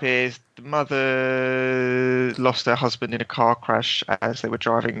setup is the mother lost her husband in a car crash as they were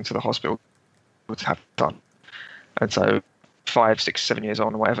driving to the hospital to have done. And so 5, 6, 7 years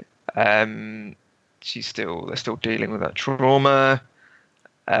on or whatever, they're still dealing with that trauma.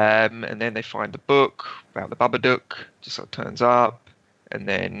 And then they find the book about the Babadook, just sort of turns up, and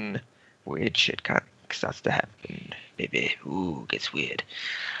then weird shit starts to happen. Baby, gets weird.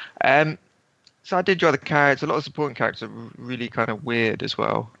 So I did enjoy the characters. A lot of supporting characters are really kind of weird as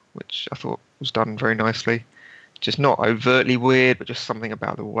well, which I thought was done very nicely. Just not overtly weird, but just something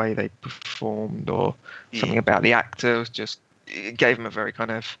about the way they performed, or something about the actors. It gave them a very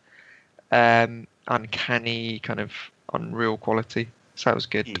kind of uncanny, kind of unreal quality. So that was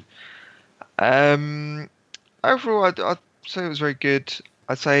good. Overall, I'd say it was very good.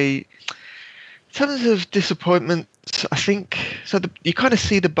 I'd say, in terms of disappointment, I think so. You kind of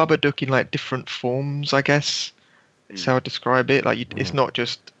see the Babadook in like different forms, I guess. That's how I describe it. Like it's not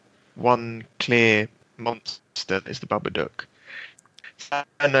just one clear monster. It's the Babadook. So I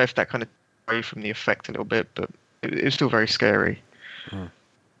don't know if that kind of away from the effect a little bit, but it was still very scary.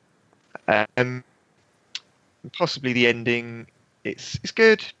 Possibly the ending. It's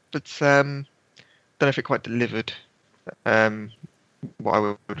good, but don't know if it quite delivered what I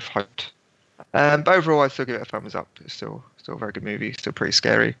would have hoped. But overall, I'd still give it a thumbs up. It's still a very good movie. Still pretty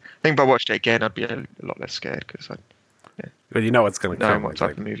scary. I think if I watched it again, I'd be a lot less scared because Well, you know what's going to come. Know what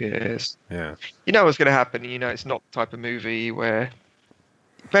type of movie it is. Yeah. You know what's going to happen. You know it's not the type of movie where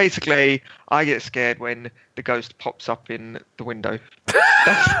basically I get scared when the ghost pops up in the window.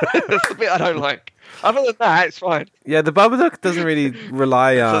 That's the bit I don't like. Other than that, it's fine. Yeah, the Babadook doesn't really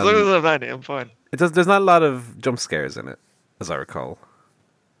rely on. So as long as I've had it, I'm fine. It does. There's not a lot of jump scares in it, as I recall.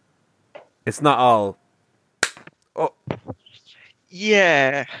 It's not all. Oh.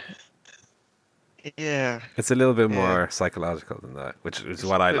 Yeah. Yeah. It's a little bit more psychological than that, which is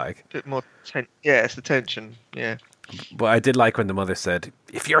what I like. A bit more it's the tension. Yeah. But I did like when the mother said,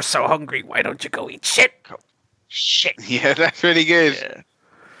 "If you're so hungry, why don't you go eat shit?" Shit. Yeah, that's really good.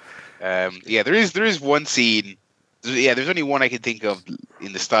 Yeah. There is one scene. Yeah, there's only one I can think of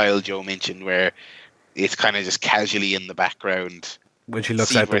in the style Joe mentioned where it's kind of just casually in the background. When she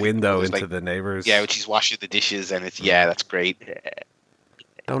looks out the window into the neighbors. Yeah, when she's washing the dishes, and that's great.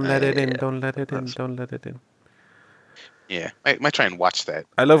 Don't let it in, don't let it in, don't let it in. Yeah, I might try and watch that.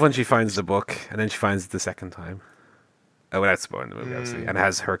 I love when she finds the book, and then she finds it the second time. Without spoiling the movie, obviously. And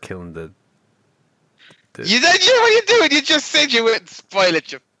has her killing the... You what are you doing? You just said you wouldn't spoil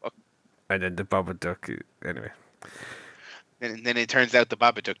it, you fuck. And then the Babadook, anyway. And then it turns out the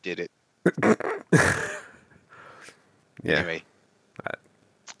Babadook did it. Yeah. Anyway.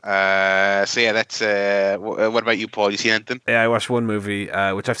 So yeah, that's what about you, Paul? You seen anything? Yeah, I watched one movie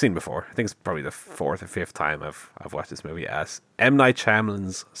which I've seen before. I think it's probably the 4th or 5th time I've watched this movie. As M. Night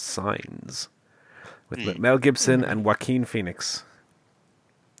Shyamalan's Signs with Mel Gibson and Joaquin Phoenix.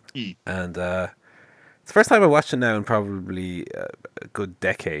 And it's the first time I watched it now in probably a good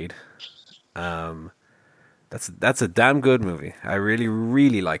decade. That's a damn good movie. I really,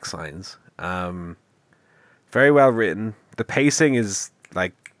 really like Signs. Very well written. The pacing is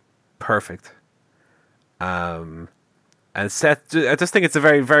like perfect. And set. I just think it's a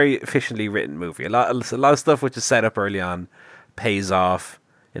very, very efficiently written movie. A lot of stuff which is set up early on pays off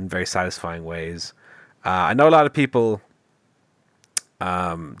in very satisfying ways. I know a lot of people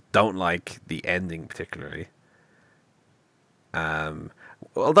don't like the ending particularly.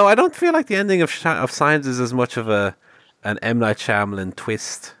 Although I don't feel like the ending of Signs is as much of an M. Night Shyamalan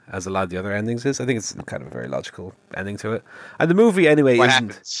twist as a lot of the other endings is. I think it's kind of a very logical ending to it. And the movie anyway what isn't...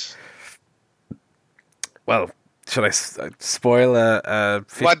 happens? Well, should I spoil a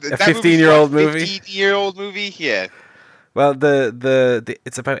 15-year-old movie? 15-year-old movie? Yeah. Well, the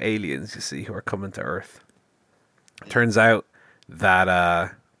it's about aliens, you see, who are coming to Earth. Turns out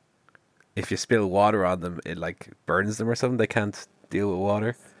that if you spill water on them, it like burns them or something. They can't deal with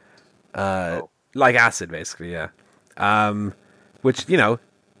water. Like acid, basically, yeah. Which,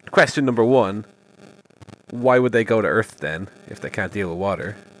 question number one, why would they go to Earth then if they can't deal with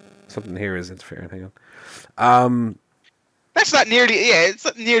water? Something here is interfering. Hang on. That's not nearly. Yeah, it's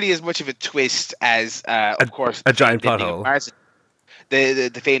not nearly as much of a twist as, of course, a giant famed ending pothole. of Mars,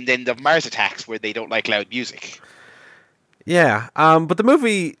 the famed end of Mars Attacks, where they don't like loud music. Yeah, but the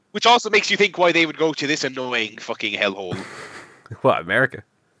movie... Which also makes you think why they would go to this annoying fucking hellhole. What, America?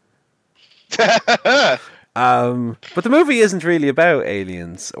 But the movie isn't really about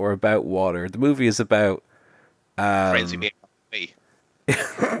aliens or about water. The movie is about... Friends who made me.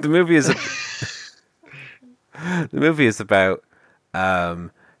 The movie is... The movie is about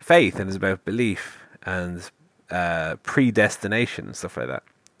faith, and it's about belief and predestination and stuff like that.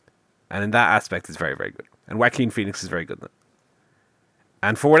 And in that aspect, it's very, very good. And Joaquin Phoenix is very good in it.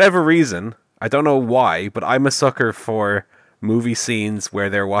 And for whatever reason, I don't know why, but I'm a sucker for movie scenes where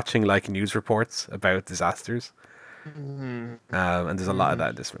they're watching like news reports about disasters. And there's a lot of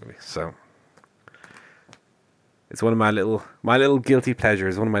that in this movie. So it's one of my little guilty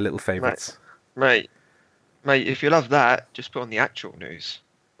pleasures, one of my little favorites. Mate, if you love that, just put on the actual news.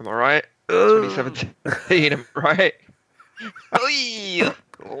 Am I right? 2017, am I right?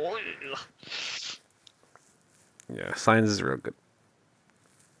 Yeah, Signs is real good.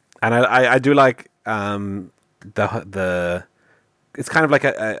 And I do like the it's kind of like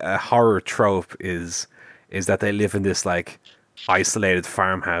a horror trope is that they live in this like isolated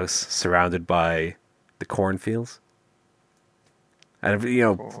farmhouse surrounded by the cornfields. And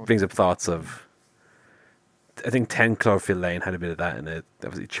brings up thoughts of, I think 10 Cloverfield Lane had a bit of that in it.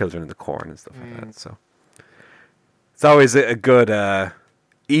 Obviously children in the corn and stuff like that. So it's always a good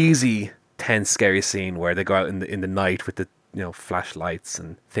easy tense scary scene where they go out in the night with the flashlights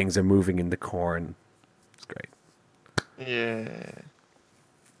and things are moving in the corn. It's great. Yeah.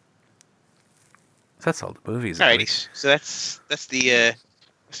 So that's all the movies. Alrighty, so that's the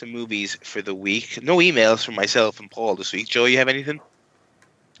movies for the week. No emails from myself and Paul this week. Joe, you have anything?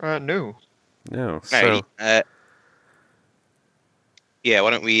 No. No. Alrighty. So yeah,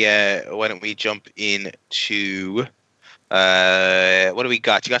 why don't we jump into what do we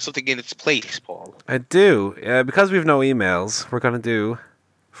got? You got something in its place, Paul? I do. Because we have no emails, we're going to do,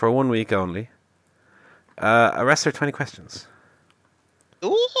 for 1 week only, a wrestler 20 questions.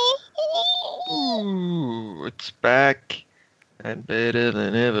 Ooh, it's back and better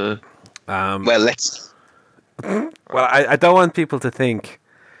than ever. Well, let's... Well, I don't want people to think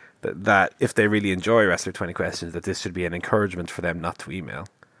that if they really enjoy wrestler 20 questions, that this should be an encouragement for them not to email.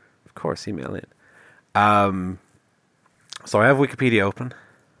 Of course, email in. So I have Wikipedia open.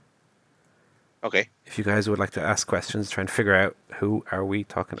 Okay. If you guys would like to ask questions, try and figure out who are we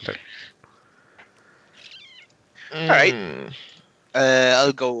talking about. All right.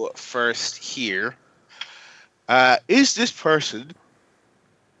 I'll go first here. Is this person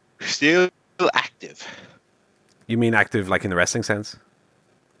still active? You mean active like in the wrestling sense?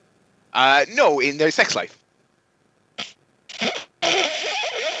 No, in their sex life.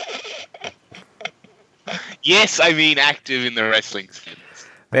 Yes, I mean active in the wrestling sense.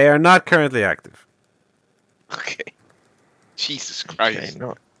 They are not currently active. Okay. Jesus Christ.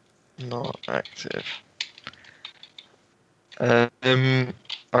 Okay, not active.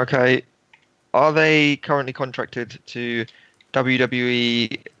 Okay. Are they currently contracted to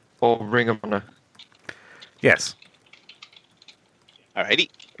WWE or Ring of Honor? Yes. Alrighty.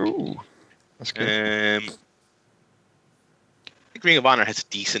 Ooh, that's good. I think Ring of Honor has a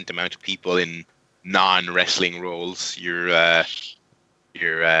decent amount of people in non-wrestling roles. Your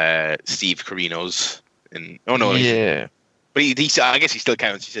Steve Carino's and Yeah. But he I guess he still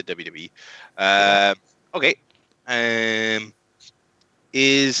counts. He said WWE. Okay.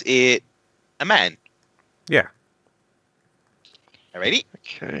 Is it a man? Yeah. Alrighty.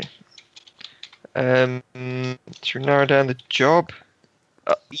 Okay. Should we narrow down the job?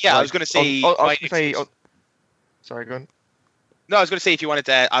 Yeah, I was going to say. Sorry, go on. No, I was going to say if you wanted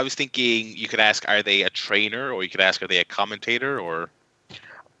to. I was thinking you could ask, are they a trainer, or you could ask, are they a commentator or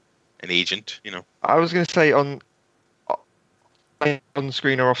an agent? I was going to say on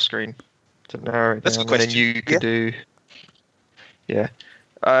screen or off screen to narrow it That's down. a question. And then you could do. Yeah.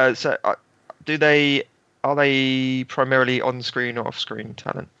 So, are they primarily on screen or off screen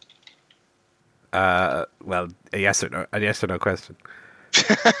talent? Well, a yes or no question.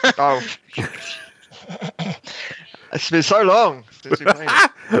 Oh. It's been so long since we played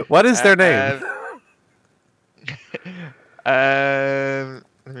it. What is their name? Let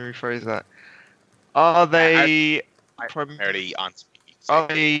me rephrase that. Are they primarily on screen?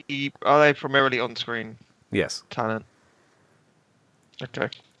 Are they primarily on screen Yes. talent? Okay.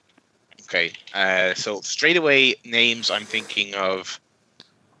 Okay. So straight away, names I'm thinking of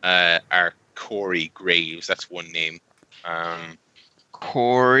are Corey Graves. That's one name.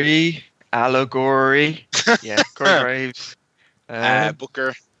 Corey, Allegory. Yeah, Corey Graves.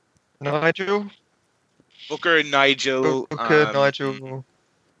 Booker, Nigel. Nigel, Booker, Nigel.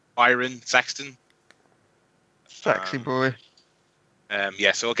 Byron, Saxton. Sexy boy.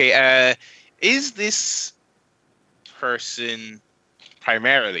 Yeah. So okay. Is this person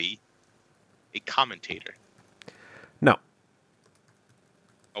primarily a commentator? No.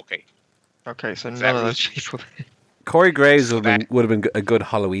 Okay. Okay, so Is none that of those really- people. Corey Graves would have been a good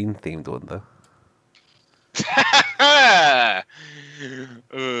Halloween themed one though.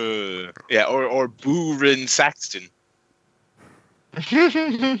 Yeah, or Boorin Saxton.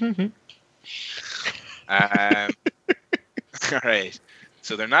 All right.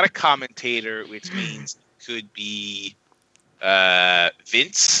 So they're not a commentator, which means it could be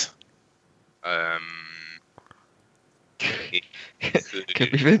Vince.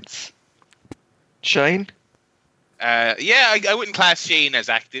 Could be Vince. Shane. Yeah, I wouldn't class Shane as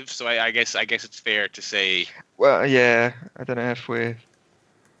active, so I guess it's fair to say. Well, yeah. I don't know if we're.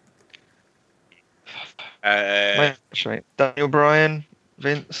 Shane. Daniel Bryan,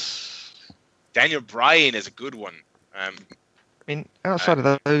 Vince. Daniel Bryan is a good one. I mean, outside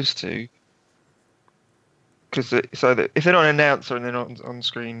of those two, because if they're not an announcer and they're not on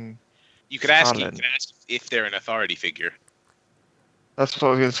screen, You could ask Talent. if they're an authority figure. that's what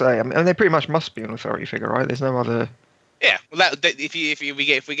I was going to say. I mean, they pretty much must be an authority figure, right? There's no other. Yeah, well, if we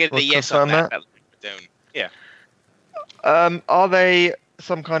get the We'll yes on confirm that'll bring it down. Yeah. Are they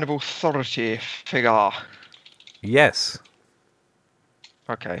some kind of authority figure? Yes.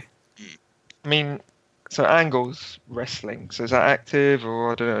 Okay. I mean, so Angle's wrestling. So is that active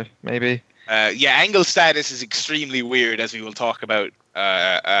or I don't know? Maybe. Yeah, Angle status is extremely weird, as we will talk about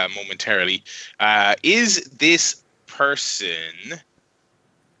momentarily. Is this person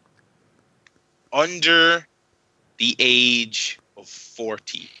under the age of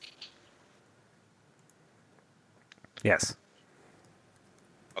 40? Yes.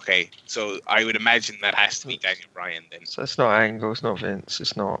 Okay, so I would imagine that has to be Daniel Bryan then. So it's not Angle. It's not Vince.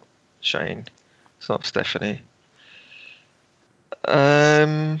 It's not Shane. It's not Stephanie.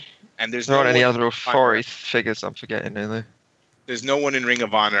 And there's There aren't any one other authority figures I'm forgetting, are there? There's no one in Ring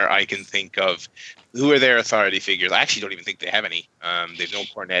of Honor I can think of. Who are their authority figures? I actually don't even think they have any. They've no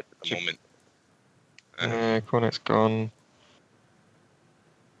Cornette at the moment. Cornette's gone.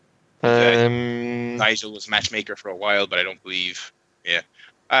 Nigel was matchmaker for a while, but I don't believe. Yeah,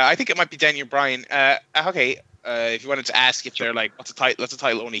 I think it might be Daniel Bryan. Okay, if you wanted to ask if they're like, what's a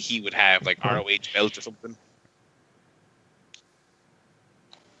title only he would have, like ROH belt or something.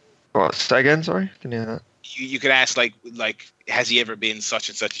 What? Say again? Sorry, didn't hear that. You could ask like has he ever been such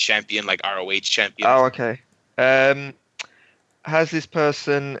and such a champion, like ROH champion? Oh, okay. Has this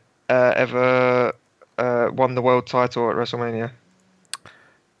person ever won the world title at WrestleMania?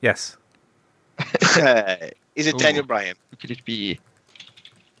 Yes. Is it Daniel Bryan? Who could it be?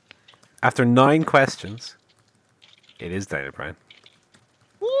 After 9 questions, it is Daniel Bryan.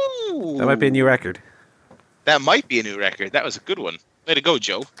 Ooh. That might be a new record. That might be a new record. That was a good one. Way to go,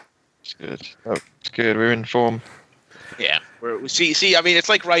 Joe. It's good. Oh, it's good. We're in form. Yeah. See. I mean, it's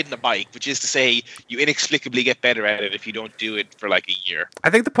like riding a bike, which is to say, you inexplicably get better at it if you don't do it for like a year. I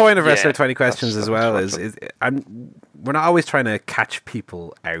think the point of Yeah, Wrestler 20 Questions that's as well right. is we're not always trying to catch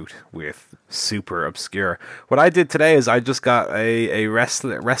people out with super obscure. What I did today is I just got a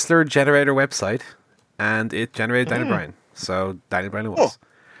wrestler generator website, and it generated Daniel Bryan. So Daniel Bryan it was.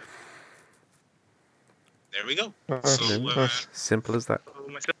 There we go. Nice. Simple as that.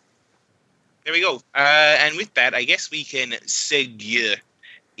 There we go. And with that, I guess we can segue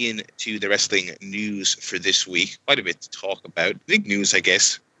into the wrestling news for this week. Quite a bit to talk about. Big news, I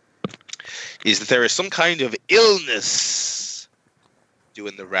guess, is that there is some kind of illness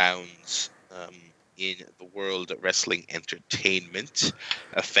doing the rounds in the world of wrestling entertainment,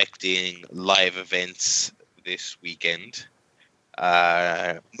 affecting live events this weekend.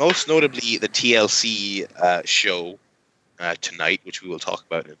 Most notably, the TLC show tonight, which we will talk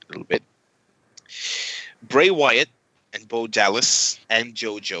about in a little bit. Bray Wyatt and Bo Dallas and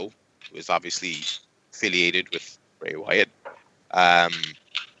JoJo, who is obviously affiliated with Bray Wyatt,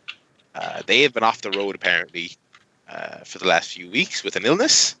 they have been off the road apparently for the last few weeks with an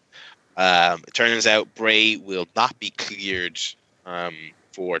illness. It turns out Bray will not be cleared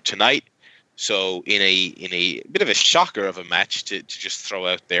for tonight. So in a bit of a shocker of a match to just throw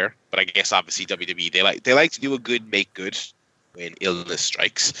out there, but I guess obviously WWE they like to do a good make good. when illness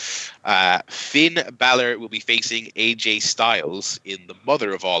strikes. Finn Balor will be facing AJ Styles in the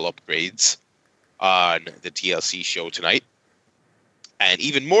mother of all upgrades on the TLC show tonight. And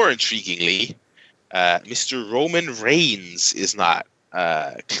even more intriguingly, Mr. Roman Reigns is not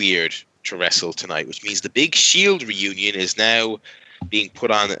cleared to wrestle tonight, which means the big Shield reunion is now being put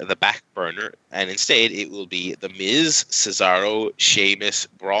on the back burner, and instead it will be The Miz, Cesaro, Sheamus,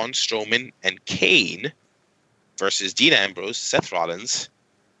 Braun Strowman, and Kane versus Dean Ambrose, Seth Rollins,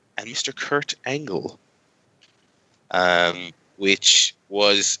 and Mr. Kurt Angle. Which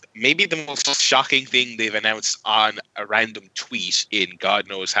was maybe the most shocking thing they've announced on a random tweet in God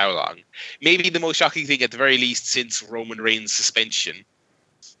knows how long. Maybe the most shocking thing, at the very least, since Roman Reigns' suspension.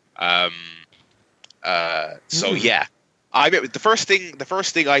 So yeah, the first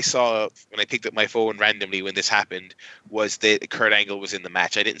thing I saw when I picked up my phone randomly when this happened was that Kurt Angle was in the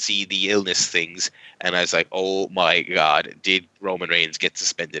match. I didn't see the illness things, and I was like, "Oh my god, did Roman Reigns get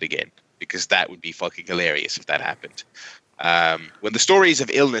suspended again?" Because that would be fucking hilarious if that happened. When the stories of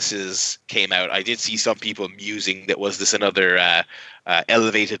illnesses came out, I did see some people musing that was this another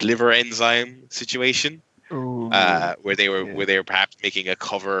elevated liver enzyme situation, where they were perhaps making a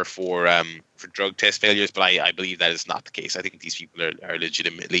cover for drug test failures. But I believe that is not the case. I think these people are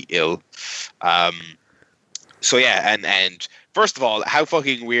legitimately ill. So yeah, and first of all, how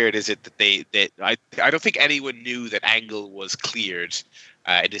fucking weird is it that I don't think anyone knew that Angle was cleared.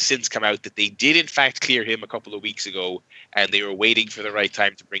 It has since come out that they did in fact clear him a couple of weeks ago, and they were waiting for the right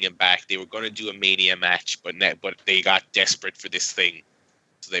time to bring him back. They were going to do a Mania match, but they got desperate for this thing,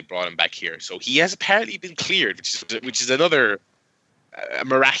 so they brought him back here. So he has apparently been cleared, which is another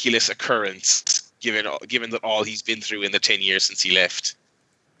miraculous occurrence, given that all he's been through in the 10 years since he left.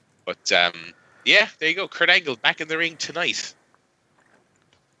 But yeah, there you go. Kurt Angle back in the ring tonight.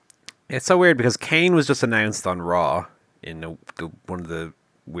 It's so weird because Kane was just announced on Raw in one of the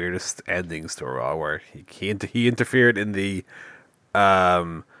weirdest endings to Raw, where he interfered in the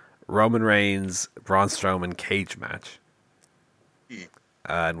Roman Reigns Braun Strowman cage match,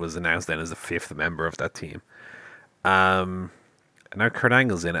 and was announced then as the 5th member of that team. And now Kurt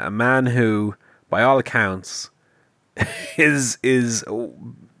Angle's in it, a man who, by all accounts, is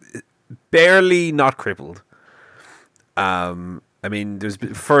barely not crippled. I mean, there's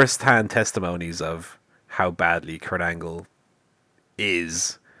first-hand testimonies of how badly Kurt Angle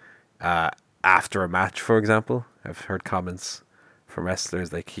is after a match, for example. I've heard comments from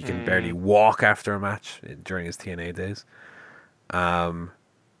wrestlers like he can barely walk after a match during his TNA days.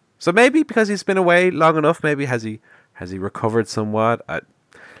 So maybe because he's been away long enough, maybe has he recovered somewhat.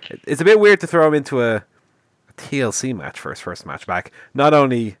 It's a bit weird to throw him into a TLC match for his first match back. Not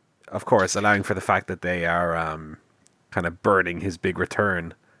only, of course, allowing for the fact that they are kind of burning his big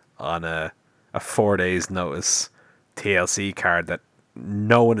return on a 4 days notice TLC card that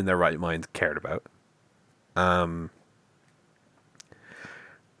no one in their right mind cared about.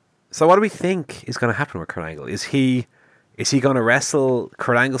 So what do we think is going to happen with Kurt Angle? Is he going to wrestle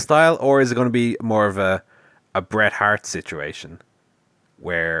Kurt Angle style, or is it going to be more of a Bret Hart situation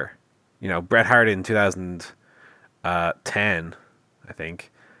where, Bret Hart in 2010, I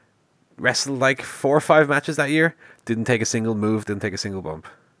think, wrestled like 4 or 5 matches that year, didn't take a single move, didn't take a single bump.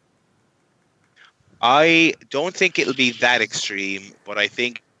 I don't think it'll be that extreme, but I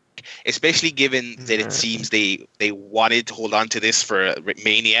think, especially given that it seems they wanted to hold on to this for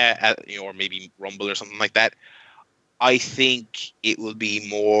Mania, or maybe Rumble or something like that, I think it will be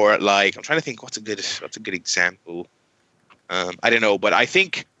more like, I'm trying to think what's a good example. I don't know, but I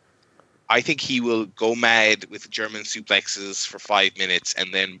think he will go mad with German suplexes for 5 minutes,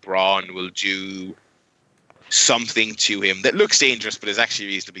 and then Braun will do something to him that looks dangerous but is actually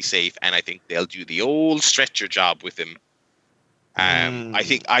reasonably safe, and I think they'll do the old stretcher job with him. I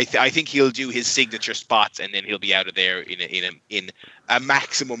think he'll do his signature spots, and then he'll be out of there in a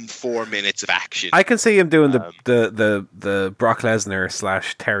maximum 4 minutes of action. I can see him doing the Brock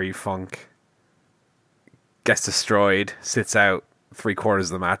Lesnar / Terry Funk, gets destroyed, sits out 3/4 of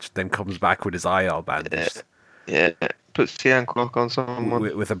the match, then comes back with his eye all bandaged. Yeah. Puts the ankle lock on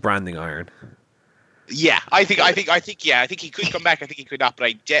someone with a branding iron. Yeah, I think he could come back. I think he could not,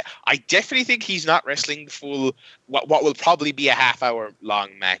 but I definitely think he's not wrestling the full what will probably be a half-hour long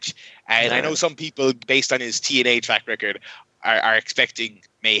match. And I know some people, based on his TNA track record, are expecting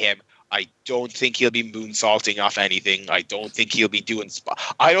mayhem. I don't think he'll be moonsaulting off anything. I don't think he'll be doing.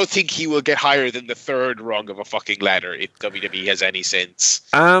 I don't think he will get higher than the 3rd rung of a fucking ladder if WWE has any sense.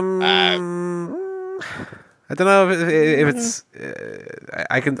 I don't know if it's.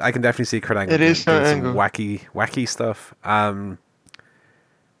 I can definitely see Kurt Angle doing some wacky stuff. I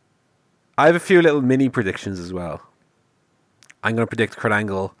have a few little mini predictions as well. I'm going to predict Kurt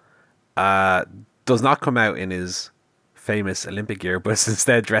Angle does not come out in his famous Olympic gear, but is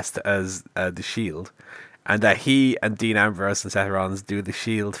instead dressed as the Shield, and that he and Dean Ambrose and Seth Rollins do the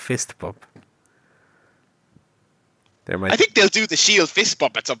Shield fist bump. I think they'll do the Shield fist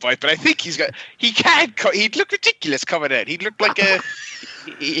bump at some point, but I think he'd look ridiculous coming in. He'd look like a...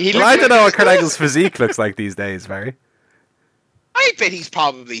 I don't know what Kurt Angle's physique looks like these days, Barry. I bet he's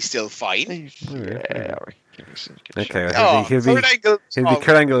probably still fine. Yeah. Okay, he'll be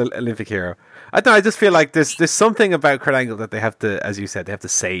Kurt Angle Olympic hero. I don't know, I just feel like there's something about Kurt Angle that they have to, as you said, they have to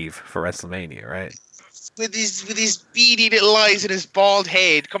save for WrestleMania, right? With his beady little eyes and his bald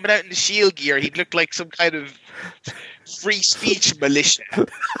head coming out in the Shield gear, he'd look like some kind of free speech militia.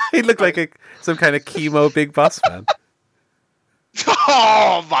 He'd look like some kind of chemo Big Boss fan.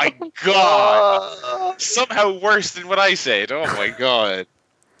 Oh my god! Somehow worse than what I said. Oh my god!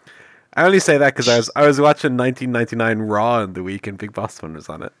 I only say that because I was watching 1999 Raw in the week and Big Boss Man was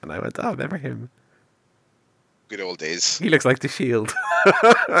on it, and I went, "Oh, remember him? Good old days." He looks like the Shield.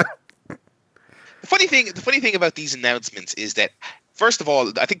 The funny thing about these announcements is that, first of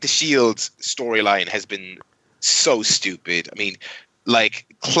all, I think the Shield's storyline has been so stupid. I mean, like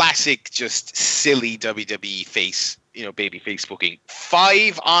classic, just silly WWE face, baby face booking.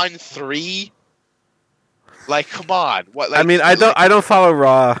 5-on-3. Like, come on. What? Like, I mean, I don't follow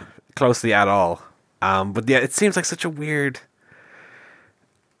Raw closely at all. But yeah, it seems like such a weird.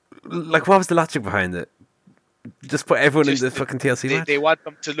 Like, what was the logic behind it? Just put everyone in the fucking TLC match. They want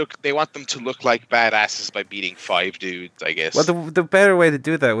them to look. They want them to look like badasses by beating 5 dudes, I guess. Well, the better way to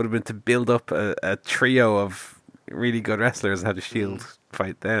do that would have been to build up a trio of really good wrestlers and have the Shield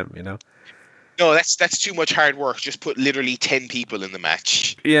fight them. No, that's too much hard work. Just put literally 10 people in the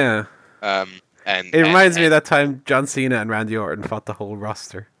match. Yeah. And it reminds me of that time John Cena and Randy Orton fought the whole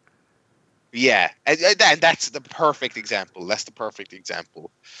roster. Yeah, and that's the perfect example. That's the perfect example.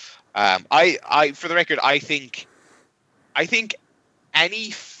 I for the record, I think any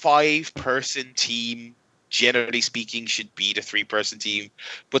 5-person team, generally speaking, should beat a 3-person team.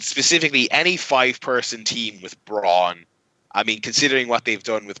 But specifically, any 5-person team with Braun, I mean, considering what they've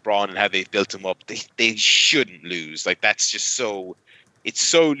done with Braun and how they've built him up, they shouldn't lose. Like, that's just so... It's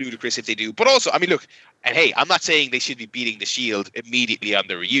so ludicrous if they do. But also, I mean, look, and hey, I'm not saying they should be beating the Shield immediately on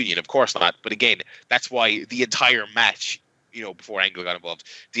the reunion. Of course not. But again, that's why the entire match, before Angle got involved,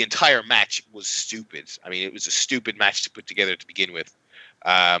 the entire match was stupid. I mean, it was a stupid match to put together to begin with.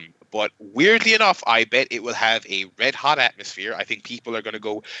 But weirdly enough, I bet it will have a red hot atmosphere. I think people are going to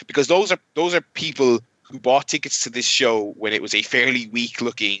go, because those are people who bought tickets to this show when it was a fairly weak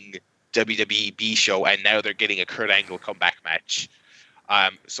looking WWE B show, and now they're getting a Kurt Angle comeback match.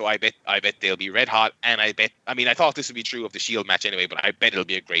 So I bet they'll be red hot, and I thought this would be true of the Shield match anyway, but I bet it'll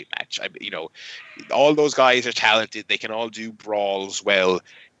be a great match. All those guys are talented; they can all do brawls well.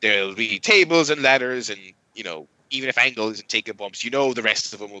 There'll be tables and ladders, and even if Angle isn't taking bumps, the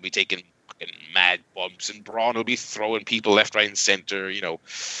rest of them will be taking fucking mad bumps, and Braun will be throwing people left, right, and center.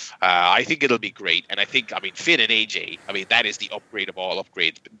 I think it'll be great, and Finn and AJ. That is the upgrade of all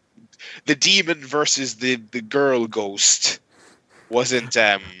upgrades. The demon versus the girl ghost. Wasn't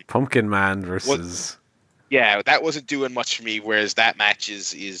Pumpkin Man versus that wasn't doing much for me, whereas that match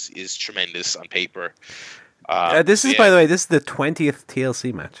is tremendous on paper. By the way, this is the 20th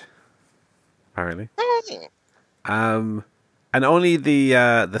TLC match, apparently. And only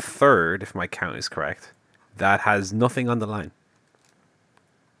the third, if my count is correct, that has nothing on the line.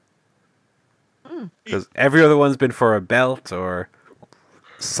 Because every other one's been for a belt or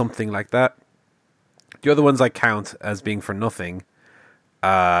something like that. The other ones I count as being for nothing.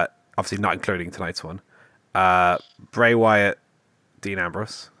 Obviously not including tonight's one. Bray Wyatt, Dean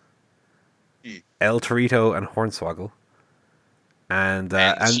Ambrose, El Torito and Hornswoggle, and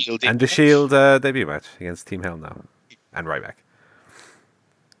the Shield debut match against Team Hell No and Ryback.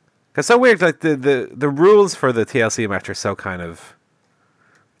 It's so weird. Like the rules for the TLC match are so kind of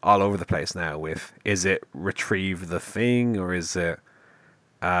all over the place now. With, is it retrieve the thing or is it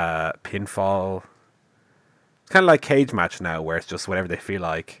pinfall? Kind of like cage match now, where it's just whatever they feel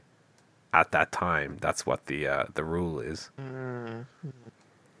like at that time. That's what the rule is.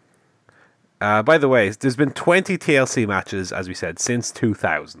 By the way, there's been 20 TLC matches, as we said, since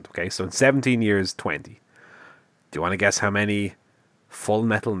 2000. Okay, so in 17 years, 20. Do you want to guess how many Full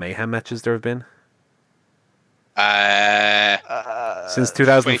Metal Mayhem matches there have been? Since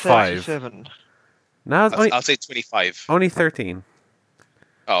 2005. 37. No, I'll say 25. Only 13.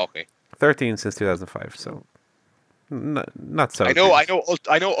 Oh, okay. 13 since 2005. So. Not so. I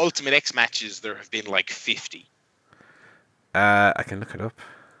know. Ultimate X matches. There have been like 50. I can look it up.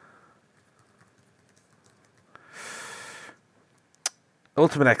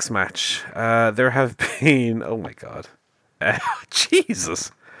 Ultimate X match. There have been. Oh my god.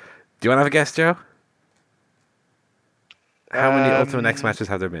 Jesus. Do you want to have a guess, Joe? How many Ultimate X matches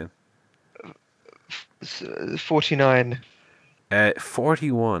have there been? 49.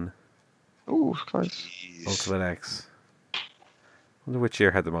 41. Ooh, close. Jeez. Ultimate X. I wonder which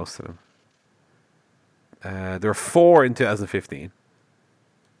year had the most of them. There were 4 in 2015.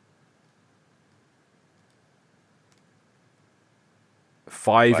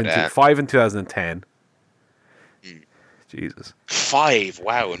 Five in 2010. Jesus. 5.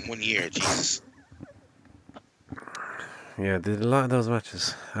 Wow, in 1 year. Jesus. Yeah, did a lot of those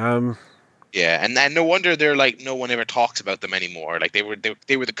matches. Yeah, and no wonder they're like no one ever talks about them anymore. Like they were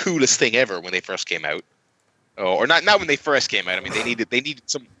the coolest thing ever when they first came out. Oh, or not when they first came out. I mean, they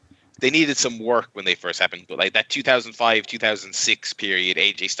needed some work when they first happened. But like that 2005-2006 period,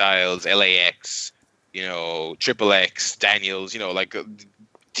 AJ Styles, LAX, Triple X, Daniels, like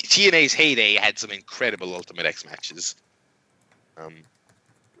TNA's heyday had some incredible Ultimate X matches. But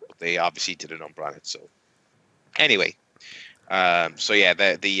they obviously did a number on it. So anyway. So yeah,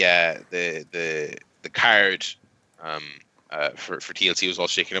 the card for TLC was all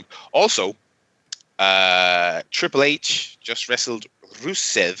shaking up. Also, Triple H just wrestled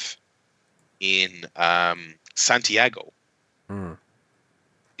Rusev in Santiago. Mm.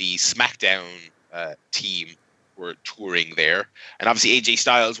 The SmackDown team were touring there, and obviously AJ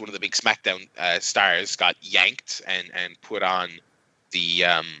Styles, one of the big SmackDown stars, got yanked and put on the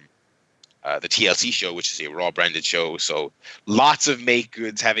TLC show, which is a Raw branded show. So lots of make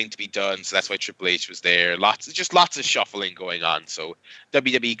goods having to be done. So that's why Triple H was there. Lots of shuffling going on. So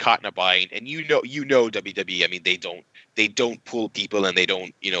WWE caught in a bind, and WWE. I mean, they don't pull people and they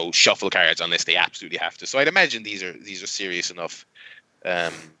don't shuffle cards unless they absolutely have to. So I'd imagine these are serious enough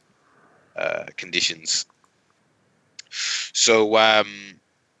conditions. So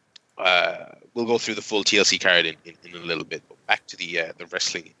we'll go through the full TLC card in a little bit. But back to the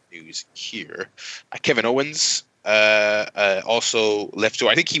wrestling news here. Kevin Owens also left tour.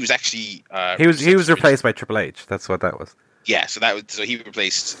 I think he was actually he was replaced by Triple H. That's what that was. Yeah, so he was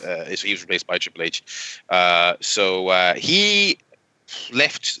replaced by Triple H. So he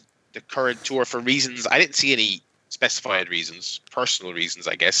left the current tour for reasons I didn't see any specified reasons, personal reasons,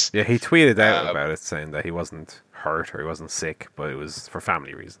 I guess. Yeah, he tweeted out about it saying that he wasn't hurt or he wasn't sick, but it was for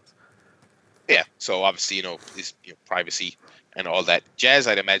family reasons. Yeah, so obviously, his privacy and all that jazz.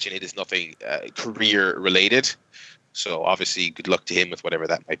 I'd imagine it is nothing career related. So obviously, good luck to him with whatever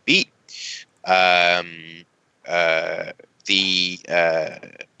that might be.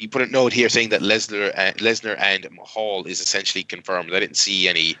 You put a note here saying that Lesnar and Mahal is essentially confirmed. I didn't see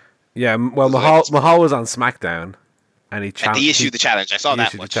any. Yeah, well, Mahal was on SmackDown, and he issued the challenge. I saw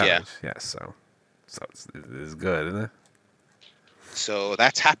that much. Yeah. Yeah, so it's good, isn't it? So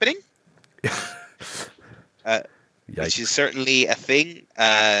that's happening. Which is certainly a thing.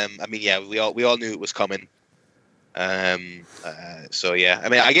 I mean, yeah, we all knew it was coming. So yeah, I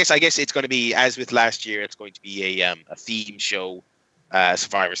mean, I guess it's going to be, as with last year, it's going to be a theme show,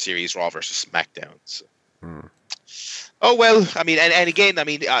 Survivor Series, Raw versus SmackDown. So. Oh well, I mean, and again, I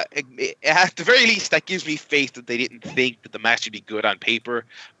mean, at the very least, that gives me faith that they didn't think that the match would be good on paper,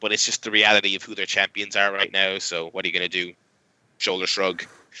 but it's just the reality of who their champions are right now. So what are you going to do? Shoulder shrug.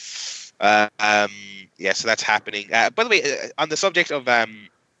 Yeah, so that's happening. By the way, on the subject of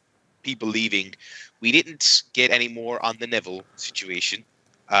people leaving, we didn't get any more on the Neville situation.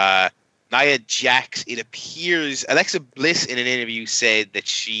 Nia Jax, it appears, Alexa Bliss in an interview said that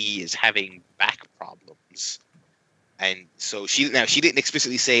she is having back problems. And so she didn't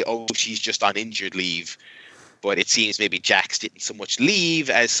explicitly say, oh, she's just on injured leave. But it seems maybe Jax didn't so much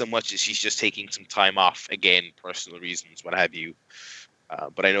leave as so much as she's just taking some time off. Again, personal reasons, what have you.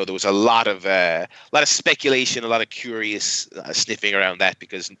 But I know there was a lot of speculation, a lot of curious sniffing around that,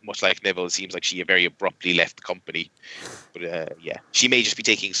 because much like Neville, it seems like she very abruptly left the company. But yeah, she may just be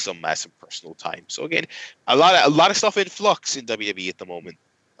taking some personal time. So again, a lot of stuff in flux in WWE at the moment.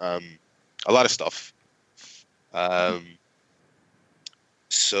 A lot of stuff.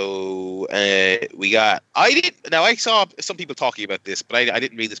 So we got. I saw some people talking about this, but I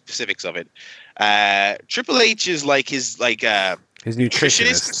didn't read the specifics of it. Triple H is like his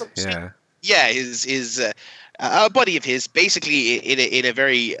nutritionist. Or something. Yeah, his a buddy of his, basically in a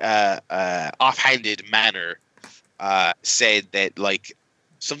very offhanded manner, said that like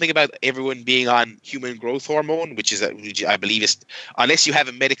something about everyone being on human growth hormone, which I believe is, unless you have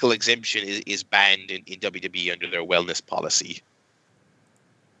a medical exemption, is banned in WWE under their wellness policy.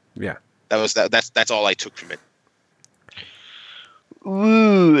 Yeah, that's all I took from it.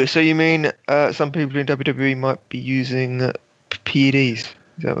 Ooh, so you mean some people in WWE might be using PEDs. Is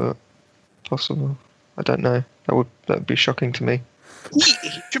that possible? I don't know. That would be shocking to me.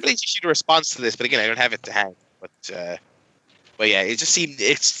 Triple H issued a response to this, but again, I don't have it to hand. But yeah, it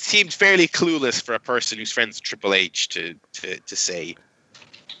seemed fairly clueless for a person who's friends with Triple H to say.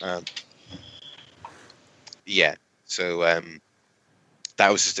 Yeah, so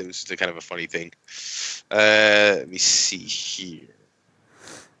that was just a kind of a funny thing. Let me see here.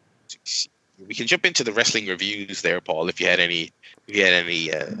 We can jump into the wrestling reviews there, Paul. If you had any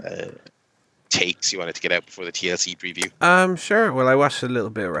takes you wanted to get out before the TLC preview. Sure. Well, I watched a little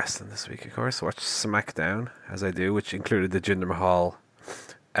bit of wrestling this week, of course. I watched SmackDown, as I do, which included the Jinder Mahal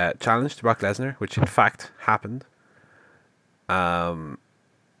challenge to Brock Lesnar, which in fact happened. What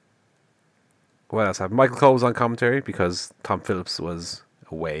else happened? Michael Cole was on commentary because Tom Phillips was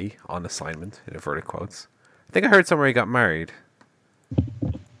away on assignment, in inverted quotes. I think I heard somewhere he got married.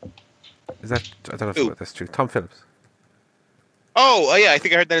 Is that... I don't know if that's true. Tom Phillips. Oh, yeah, I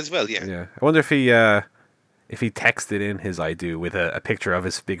think I heard that as well, yeah. Yeah. I wonder if he texted in his I do with a picture of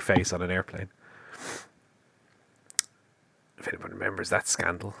his big face on an airplane. If anyone remembers that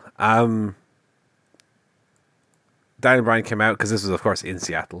scandal. Daniel Bryan came out, because this was, of course, in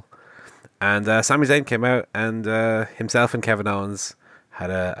Seattle. And Sami Zayn came out, and himself and Kevin Owens had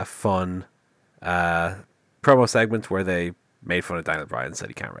a fun promo segment where they made fun of Daniel Bryan and said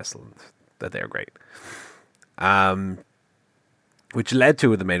he can't wrestle, and that they were great. Which led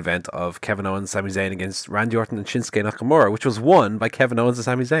to the main event of Kevin Owens and Sami Zayn against Randy Orton and Shinsuke Nakamura, which was won by Kevin Owens and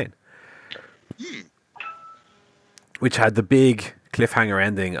Sami Zayn. Which had the big cliffhanger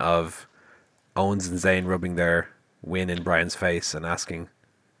ending of Owens and Zayn rubbing their win in Bryan's face and asking,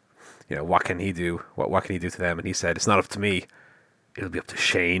 what can he do? What can he do to them? And he said, it's not up to me. It'll be up to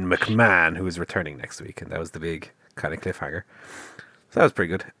Shane McMahon, who is returning next week. And that was the big kind of cliffhanger. So that was pretty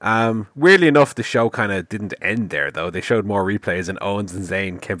good. Weirdly enough, the show kind of didn't end there, though. They showed more replays, and Owens and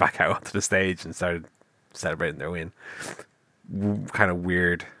Zayn came back out onto the stage and started celebrating their win. Kind of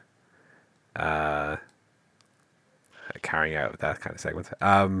weird carrying out that kind of segment.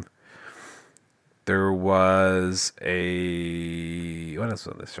 There was what else was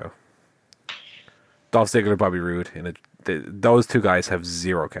on this show? Dolph Ziggler, Bobby Roode. Those two guys have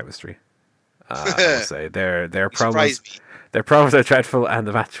zero chemistry. I will say their promos. Their promos are dreadful, and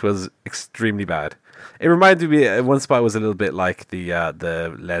the match was extremely bad. It reminded me, one spot was a little bit like the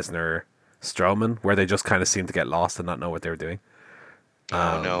Lesnar Strowman, where they just kind of seemed to get lost and not know what they were doing.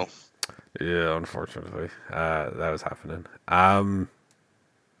 Oh no! Yeah, unfortunately, that was happening.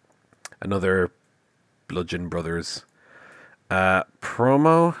 Another Bludgeon Brothers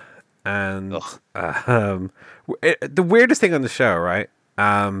promo, and the weirdest thing on the show, right?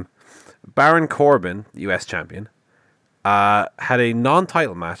 Baron Corbin, US champion, had a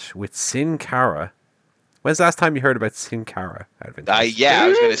non-title match with Sin Cara. When's the last time you heard about Sin Cara? Yeah, I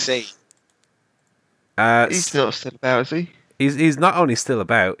was going to say. He's not still about, is he? He's not only still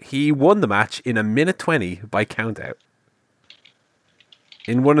about, he won the match in 1:20 by countout.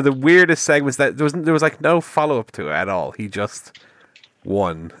 In one of the weirdest segments that there was like no follow-up to it at all. He just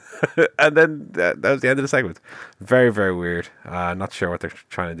won. And then that was the end of the segment. Very, very weird. Not sure what they're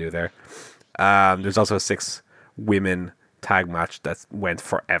trying to do there. There's also a 6-women tag match that went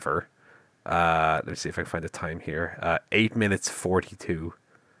forever. Let me see if I can find the time here. 8 minutes 42.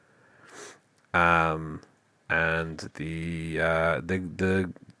 And the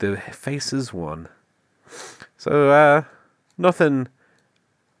faces won. So nothing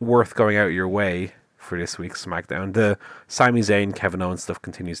worth going out your way for this week's SmackDown. The Sami Zayn, Kevin Owens stuff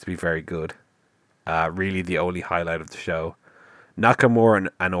continues to be very good. Really the only highlight of the show. Nakamura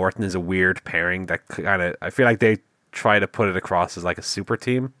and Orton is a weird pairing that kind of, I feel like they try to put it across as like a super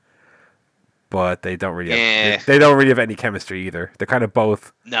team, but they don't really have, they don't really have any chemistry either. They're kind of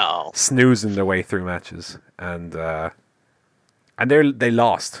both snoozing their way through matches, and they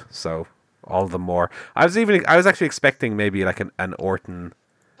lost, so all the more. I was actually expecting maybe like an Orton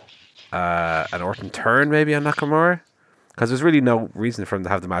turn maybe on Nakamura, because there's really no reason for him to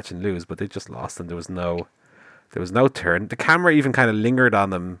have the match and lose, but they just lost, and there was no turn. The camera even kind of lingered on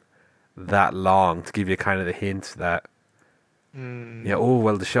them that long to give you kind of the hint that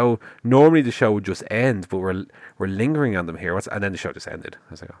the show normally would just end, but we're lingering on them here. And then the show just ended.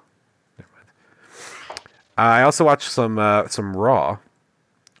 I was like, oh, never mind. I also watched some Raw,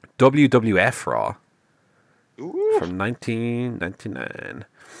 WWF Raw. Ooh. From 1999.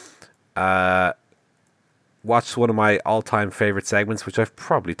 Watched one of my all-time favorite segments, which I've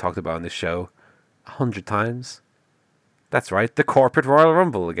probably talked about on this show 100 times. That's right, the Corporate Royal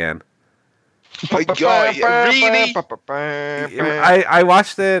Rumble again. Oh my God, really? I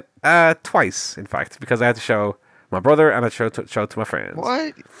watched it twice, in fact, because I had to show my brother, and I showed it to my friends.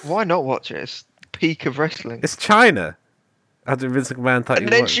 Why not watch it? It's the peak of wrestling. It's China. After Vince McMahon thought And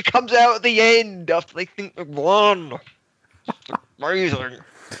he then won. she comes out at the end after they think they've won. It's amazing.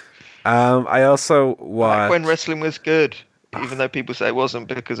 I also watched... Back when wrestling was good, even though people say it wasn't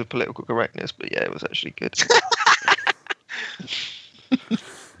because of political correctness, but yeah, it was actually good.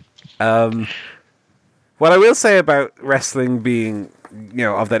 What I will say about wrestling being,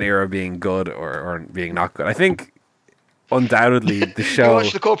 of that era being good or being not good, I think undoubtedly the show... I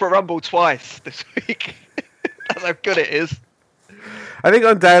watched the Corporate Rumble twice this week. That's how good it is. I think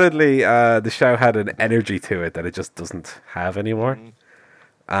undoubtedly the show had an energy to it that it just doesn't have anymore.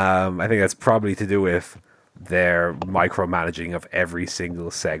 I think that's probably to do with their micromanaging of every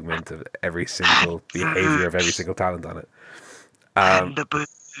single segment, of every single behavior of every single talent on it. And the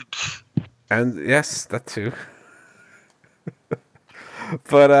boobs. And yes, that too.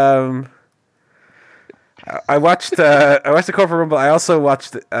 But I watched the Corporate Rumble. I also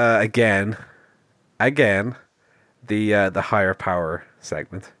watched again the higher power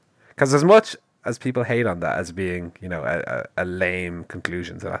segment, because as much as people hate on that as being a lame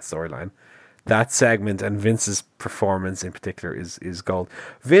conclusion to that storyline, that segment and Vince's performance in particular is gold.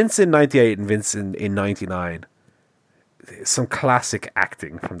 Vince in '98 and Vince in '99, some classic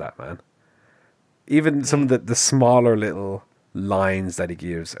acting from that man. Even some of the smaller little lines that he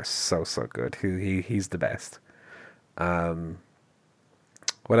gives are so good. He's the best. What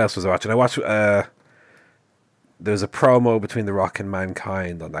else was I watching? I watched there's a promo between The Rock and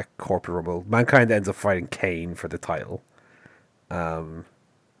Mankind on that Corporate Rumble. Mankind ends up fighting Kane for the title. And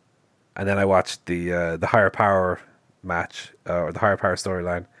then I watched the higher power match, or the higher power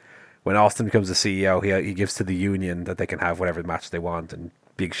storyline. When Austin becomes the CEO, he gives to the Union that they can have whatever match they want, and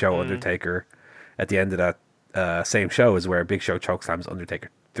Big Show, Undertaker, at the end of that same show is where Big Show chokeslams Undertaker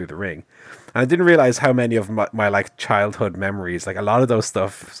through the ring. And I didn't realize how many of my like childhood memories, like a lot of those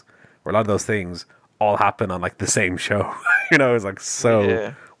stuff, or a lot of those things, all happen on like the same show. It's like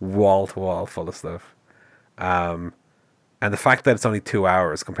so wall to wall full of stuff. And the fact that it's only 2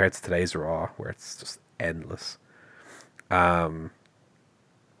 hours compared to today's Raw, where it's just endless, just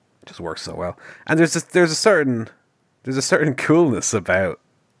works so well. And there's a certain coolness about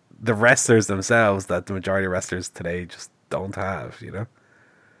the wrestlers themselves that the majority of wrestlers today just don't have.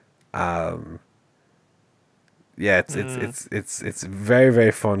 It's very,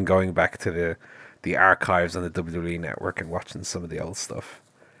 very fun going back to the archives on the WWE Network and watching some of the old stuff.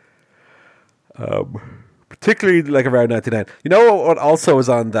 Particularly like around '99. You know what also was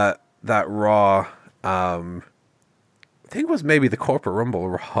on that Raw? I think it was maybe the Corporate Rumble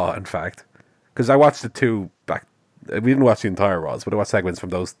Raw, in fact, because I watched the two back. We didn't watch the entire Raws, but I watched segments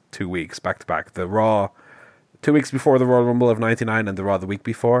from those 2 weeks back to back. The Raw 2 weeks before the Royal Rumble of '99 and the Raw the week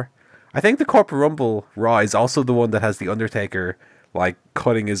before. I think the Corporate Rumble Raw is also the one that has the Undertaker like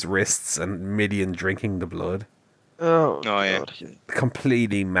cutting his wrists and Mideon drinking the blood. Oh yeah. God.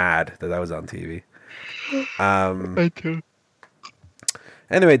 Completely mad that was on TV. I too.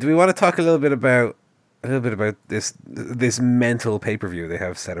 Anyway, do we want to talk a little bit about this mental pay-per-view they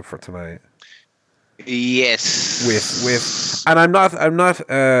have set up for tonight? Yes. With and I'm not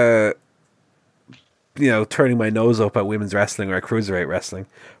turning my nose up at women's wrestling or at cruiserweight wrestling,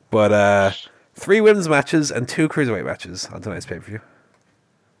 but 3 women's matches and 2 cruiserweight matches on tonight's pay-per-view.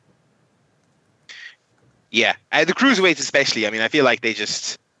 Yeah, the cruiserweights especially. I mean, I feel like they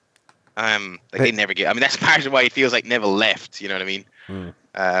just they never get. I mean, that's part of why it feels like Neville left. You know what I mean?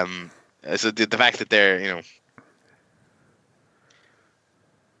 So the fact that they're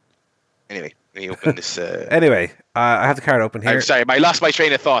Anyway, let me open this. Anyway, I have the card open here. I'm sorry, I lost my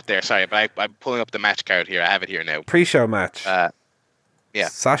train of thought there. Sorry, but I'm pulling up the match card here. I have it here now. Pre-show match. Yeah.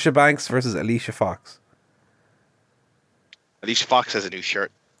 Sasha Banks versus Alicia Fox. Alicia Fox has a new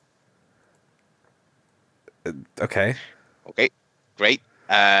shirt. Okay. Okay. Great.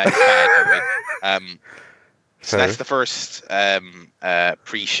 So that's the first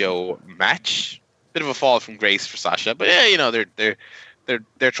pre-show match. Bit of a fall from grace for Sasha, but yeah,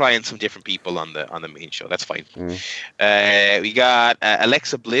 they're trying some different people on the main show. That's fine. We got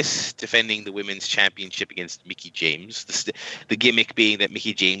Alexa Bliss defending the women's championship against Mickie James. The gimmick being that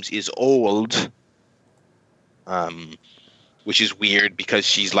Mickie James is old, which is weird because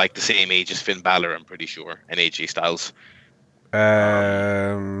she's like the same age as Finn Balor, I'm pretty sure, and AJ Styles.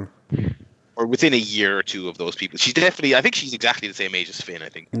 Or within a year or two of those people. She's definitely, I think she's exactly the same age as Finn, I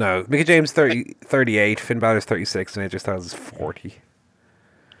think. No, Mickie James 38, Finn Balor's 36, and AJ Styles is 40.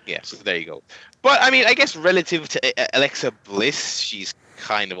 Yeah, so there you go. But I mean, I guess relative to Alexa Bliss, she's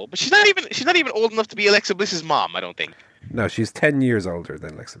kind of old, but she's not even old enough to be Alexa Bliss's mom, I don't think. No, she's 10 years older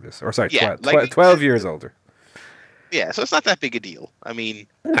than Alexa Bliss. Or sorry, Yeah, 12 years older. Yeah, so it's not that big a deal. I mean,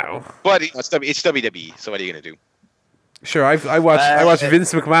 No. but it's WWE, so what are you gonna do? Sure, I watched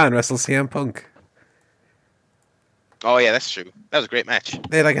Vince McMahon wrestle CM Punk. Oh yeah, that's true. That was a great match.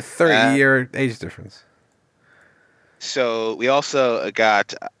 They had like a 30-year age difference. So we also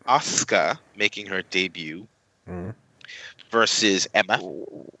got Asuka making her debut versus Emma.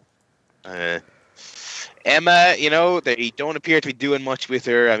 Emma, they don't appear to be doing much with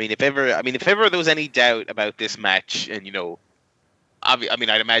her. I mean, if ever there was any doubt about this match, and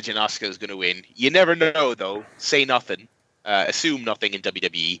I'd imagine Asuka is going to win. You never know, though. Say nothing, assume nothing in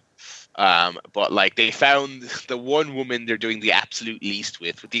WWE. But like they found the one woman they're doing the absolute least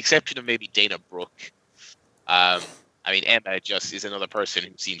with the exception of maybe Dana Brooke. Emma just is another person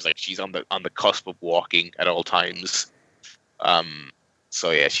who seems like she's on the cusp of walking at all times.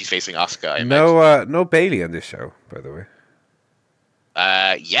 So yeah, she's facing Asuka. No Bailey on this show, by the way.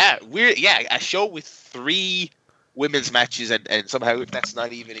 A show with 3 women's matches and somehow that's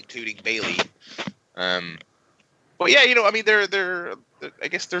not even including Bailey. But yeah, they're I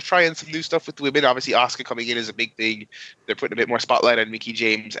guess they're trying some new stuff with the women. Obviously, Asuka coming in is a big thing. They're putting a bit more spotlight on Mickie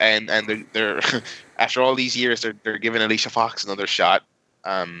James, and they're after all these years, they're giving Alicia Fox another shot.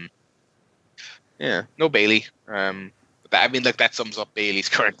 No Bailey. That sums up Bailey's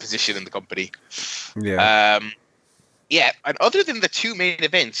current position in the company. Yeah. And other than the 2 main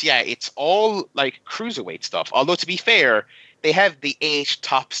events, it's all like cruiserweight stuff. Although to be fair, they have the 8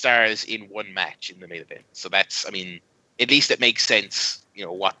 top stars in one match in the main event. So that's, at least it makes sense,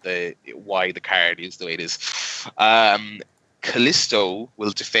 why the card is the way it is. Kalisto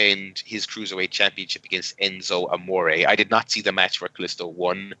will defend his Cruiserweight Championship against Enzo Amore. I did not see the match where Kalisto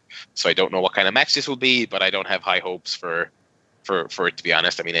won, so I don't know what kind of match this will be, but I don't have high hopes for it, to be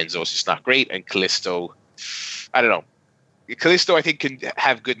honest. Enzo's just not great, and Kalisto, I don't know. Kalisto, I think, can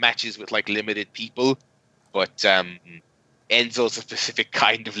have good matches with, like, limited people, but Enzo's a specific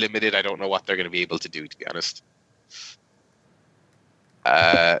kind of limited. I don't know what they're going to be able to do, to be honest.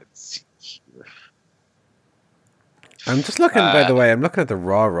 Let's see here. I'm just looking, by the way, I'm looking at the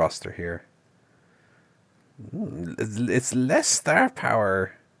Raw roster here. It's less star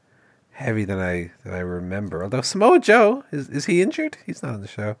power heavy than I remember. Although Samoa Joe, is he injured? He's not on the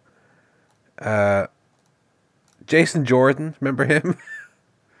show. Jason Jordan, remember him?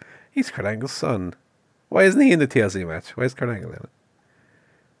 He's Kurt Angle's son. Why isn't he in the TLC match? Why is Kurt Angle in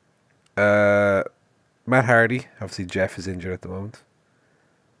it? Matt Hardy, obviously Jeff is injured at the moment.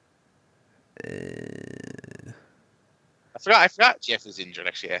 I forgot Jeff is injured,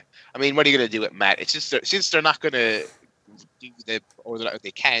 actually. Yeah. What are you going to do with Matt? It's just since they're not going to do they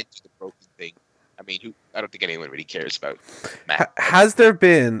can't do the broken thing. I don't think anyone really cares about Matt. Has there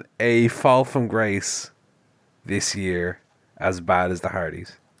been a fall from grace this year as bad as the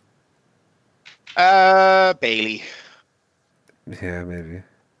Hardys? Bailey. Yeah, maybe.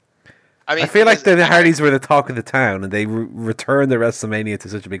 I feel like the Hardys were the talk of the town, and they returned the WrestleMania to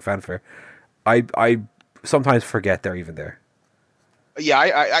such a big fanfare. I sometimes forget they're even there.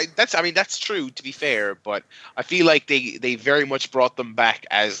 Yeah, that's true, to be fair, but I feel like they very much brought them back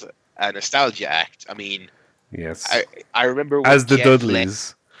as a nostalgia act. Yes. I remember when as the Jeff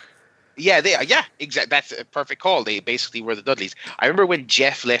Dudleys. Exactly. That's a perfect call. They basically were the Dudleys. I remember when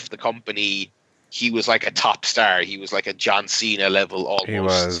Jeff left the company, he was like a top star. He was like a John Cena level almost. He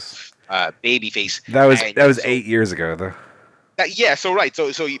was babyface. That was 8 years ago, though.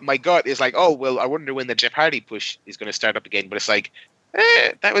 So my gut is like, oh well, I wonder when the Jeff Hardy push is going to start up again. But it's like,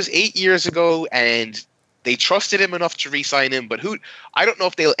 that was 8 years ago, and they trusted him enough to re-sign him. But I don't know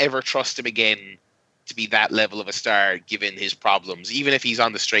if they'll ever trust him again to be that level of a star, given his problems. Even if he's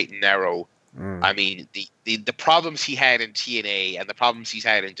on the straight and narrow, the problems he had in TNA and the problems he's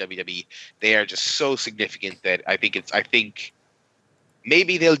had in WWE, they are just so significant that I think.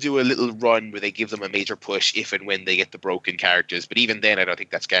 Maybe they'll do a little run where they give them a major push if and when they get the broken characters. But even then, I don't think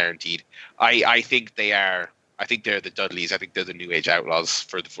that's guaranteed. I think they're the Dudleys. I think they're the New Age Outlaws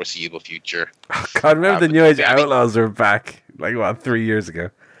for the foreseeable future. Oh, God, remember the New Age Outlaws were back, 3 years ago.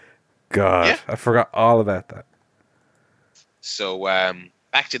 God, yeah. I forgot all about that. So,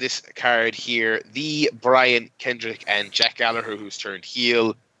 back to this card here. The Brian Kendrick and Jack Gallagher, who's turned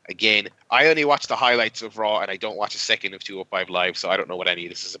heel. Again, I only watch the highlights of Raw, and I don't watch a second of 205 Live, so I don't know what any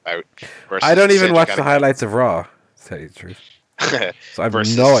of this is about. I don't even watch the highlights of Raw, to tell you the truth. So I have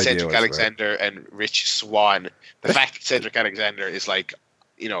no idea. Cedric Alexander and Rich Swann. The fact that Cedric Alexander is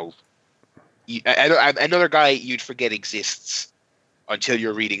another guy you'd forget exists until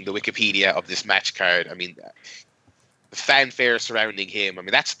you're reading the Wikipedia of this match card. The fanfare surrounding him.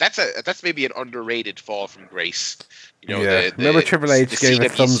 That's maybe an underrated fall from grace. Remember Triple H gave a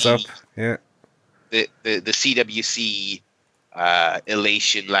thumbs up. Yeah. the CWC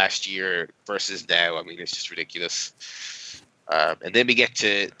elation last year versus now. I mean, it's just ridiculous. And then we get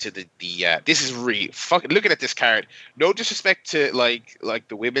to the this is really fucking looking at this card. No disrespect to like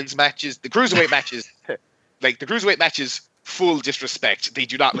the women's matches, the cruiserweight matches, like the cruiserweight matches. Full disrespect. They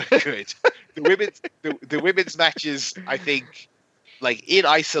do not look good. The women's matches, I think, like in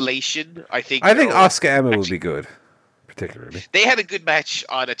isolation, I think Asuka Emma will be good. Particularly, they had a good match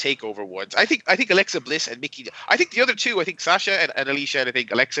on a takeover once. I think Alexa Bliss and Mickey. I think the other two. I think Sasha and Alicia, and I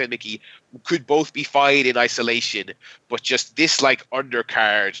think Alexa and Mickey could both be fine in isolation. But just this like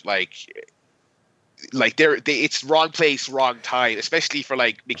undercard, like it's wrong place, wrong time, especially for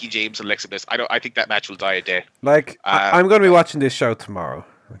like Mickey James and Alexa Bliss. I think that match will die a death. Like I'm going to be watching this show tomorrow.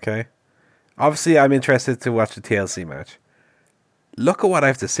 Okay, obviously I'm interested to watch the TLC match. Look at what I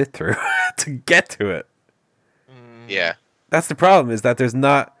have to sit through to get to it. Yeah, that's the problem. Is that there's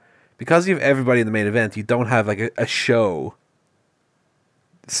not, because you have everybody in the main event. You don't have like a show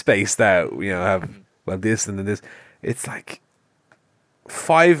spaced out. You know, have this and then this. It's like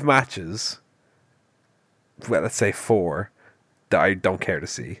 5 matches. Well, let's say 4 that I don't care to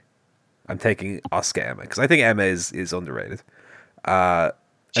see. I'm taking Asuka Emma because I think Emma is underrated.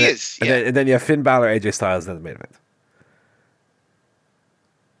 She is. Yeah. And then you have Finn Balor, AJ Styles, in the main event.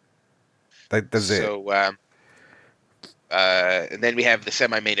 Like that's it. So. And then we have the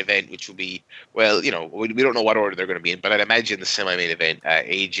semi-main event, which will be, well, you know, we don't know what order they're going to be in, but I'd imagine the semi-main event,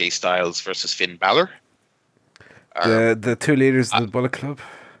 AJ Styles versus Finn Balor. The 2 leaders of the Bullet Club.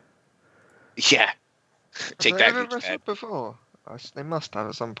 Yeah. Have they ever wrestled before? They must have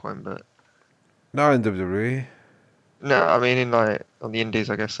at some point, but... Not in WWE. No, I mean, in like, on the indies,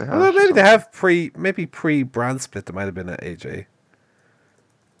 I guess they have. Well, maybe they have pre-brand split. There might have been an AJ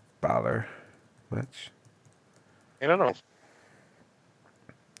Balor match. I don't know.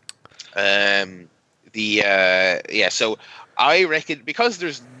 So I reckon because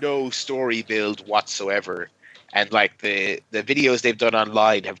there's no story build whatsoever, and like the videos they've done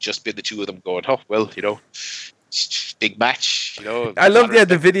online have just been the two of them going, oh well, you know, big match, you know. I love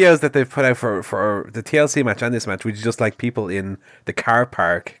the videos that they've put out for the TLC match and this match, which is just like people in the car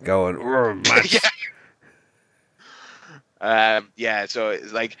park going, match. So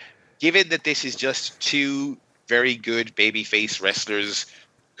it's like, given that this is just 2 very good babyface wrestlers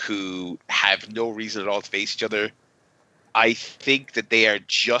who have no reason at all to face each other, I think that they are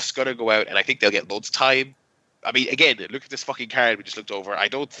just going to go out, and I think they'll get loads of time. I mean, again, look at this fucking card we just looked over. I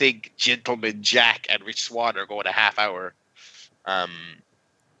don't think Gentleman Jack and Rich Swann are going a half hour. I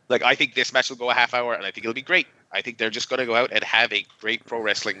think this match will go a half hour, and I think it'll be great. I think they're just going to go out and have a great pro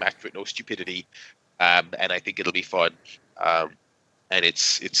wrestling match with no stupidity, and I think it'll be fun. And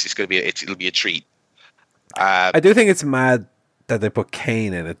it's going to be it'll be a treat. I do think it's mad that they put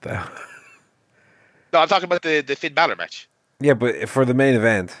Kane in it, though. No, I'm talking about the Finn Balor match. Yeah, but for the main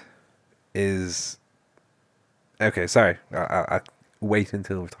event is... Okay, sorry. I'll wait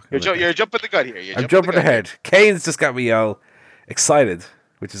until we're talking You're jumping the gun here. I'm jumping ahead. Kane's just got me all excited,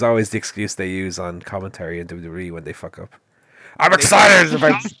 which is always the excuse they use on commentary in WWE when they fuck up. I'm excited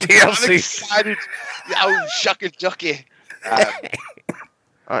about TLC. I'm excited. Oh, shucky.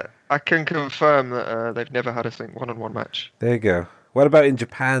 I can confirm that they've never had a one-on-one match. There you go. What about in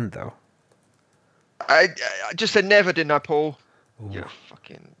Japan, though? I just said never, didn't I, Paul? Ooh. You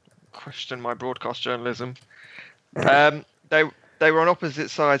fucking question my broadcast journalism. They were on opposite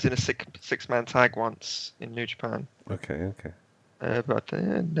sides in a six-man tag once in New Japan. Okay. But they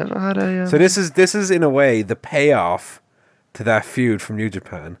never had a... So this is in a way the payoff to that feud from New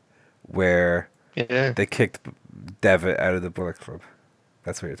Japan, where they kicked Devitt out of the Bullet Club.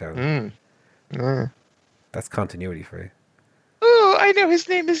 That's what you're telling me. Yeah. That's continuity for you. Oh, I know his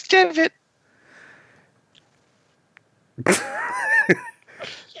name is Devitt.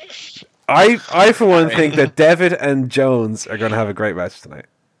 I for one think that Devitt and Jones are going to have a great match tonight.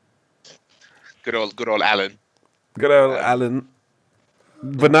 Good old Alan. Good old Alan,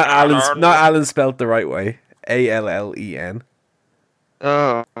 but not Alan spelt the right way. Allen.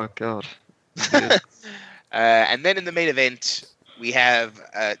 Oh God. And then in the main event we have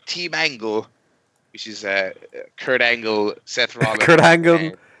Team Angle, which is Kurt Angle, Seth Rollins, Kurt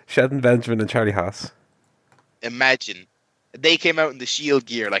Angle, Shelton Benjamin, and Charlie Haas. Imagine. They came out in the Shield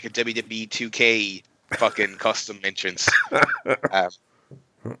gear like a WWE 2K fucking custom entrance. Kurt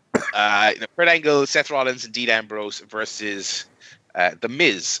Angle, Seth Rollins, and Dean Ambrose versus The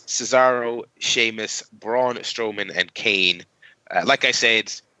Miz, Cesaro, Sheamus, Braun Strowman, and Kane. Like I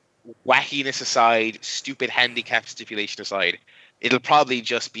said, wackiness aside, stupid handicap stipulation aside, it'll probably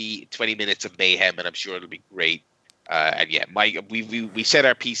just be 20 minutes of mayhem, and I'm sure it'll be great. And yeah, we said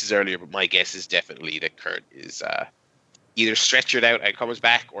our pieces earlier, but my guess is definitely that Kurt is either stretchered out and comes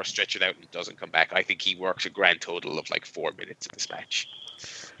back, or stretchered out and doesn't come back. I think he works a grand total of like 4 minutes in this match.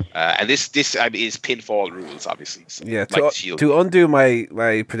 And this is pinfall rules, obviously. So Yeah, like to undo my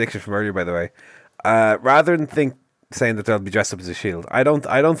prediction from earlier, by the way, rather than saying that they'll be dressed up as a Shield, I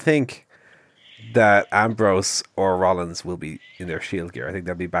don't think that Ambrose or Rollins will be in their Shield gear. I think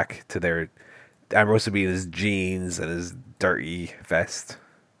they'll be back to their... Ambrose will be in his jeans and his dirty vest,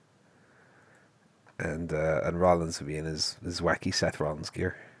 and Rollins will be in his wacky Seth Rollins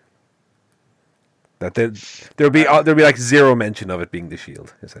gear. That there'll be like zero mention of it being the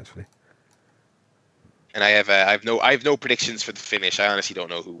Shield, essentially. And I have no predictions for the finish. I honestly don't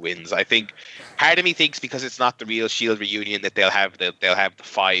know who wins. I think part of me thinks because it's not the real Shield reunion that they'll have the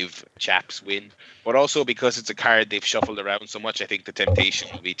 5 chaps win, but also because it's a card they've shuffled around so much. I think the temptation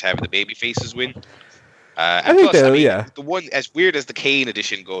will be to have the baby faces win. I think the one, as weird as the Kane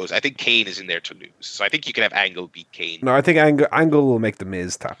edition goes, I think Kane is in there to lose. So I think you can have Angle beat Kane. No, I think Angle will make the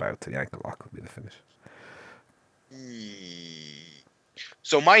Miz tap out. The ankle lock will be the finish.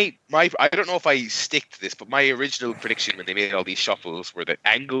 So my I don't know if I stick to this, but my original prediction when they made all these shuffles were that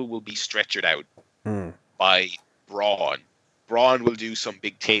Angle will be stretchered out by Braun. Braun will do some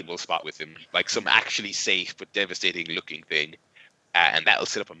big table spot with him, like some actually safe but devastating looking thing, and that'll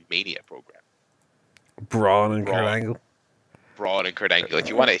set up a Mania program. Braun and Kurt Angle. Braun and Kurt Angle. If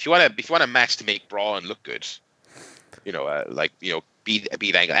you want a match to make Braun look good,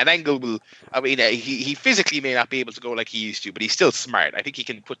 beat Angle. And Angle will, he physically may not be able to go like he used to, but he's still smart. I think he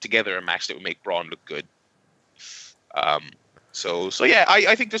can put together a match that will make Braun look good. So yeah,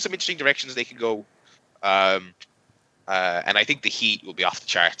 I think there's some interesting directions they can go. And I think the heat will be off the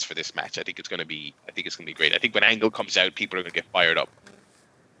charts for this match. I think it's going to be great. I think when Angle comes out, people are going to get fired up.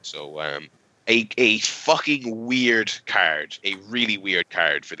 So a fucking weird card, a really weird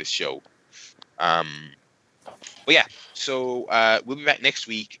card for this show. But yeah, so we'll be back next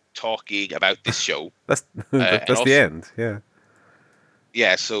week talking about this show. That's also, the end. Yeah.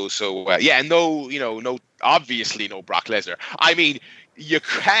 Yeah. So no, obviously no Brock Lesnar. I mean, you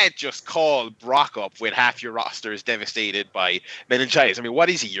can't just call Brock up when half your roster is devastated by meningitis. I mean, what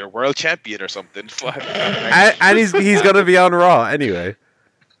is he? Your world champion or something? and he's gonna be on Raw anyway.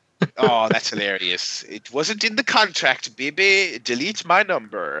 Oh, that's hilarious! It wasn't in the contract, baby. Delete my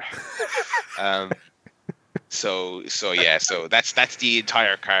number. So that's the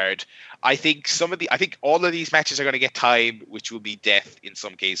entire card. I think all of these matches are going to get time, which will be death in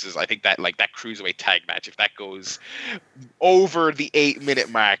some cases. I think that that cruiserweight tag match, if that goes over the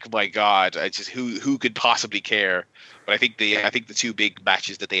 8-minute mark, my God, who could possibly care? But I think the 2 big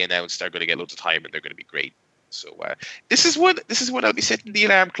matches that they announced are going to get loads of time, and they're going to be great. So this is when I'll be setting the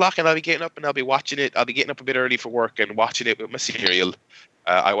alarm clock, and I'll be getting up and I'll be watching it. I'll be getting up a bit early for work and watching it with my cereal.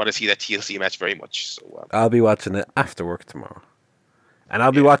 I want to see that TLC match very much. So I'll be watching it after work tomorrow, and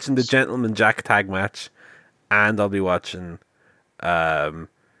I'll be watching the Gentleman Jack tag match, and I'll be watching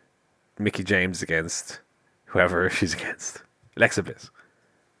Mickie James against whoever she's against, Alexa Bliss.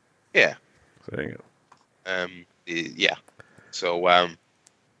 Yeah. So there you go. Yeah. So I'll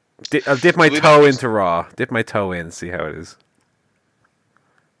dip my toe into Raw. Dip my toe in, see how it is.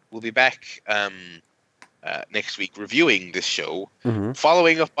 We'll be back next week reviewing this show,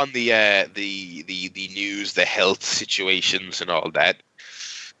 following up on the news, the health situations, and all that.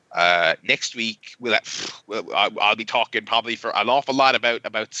 Next week, I'll be talking probably for an awful lot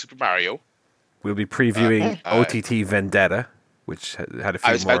about Super Mario. We'll be previewing OTT Vendetta, which had a few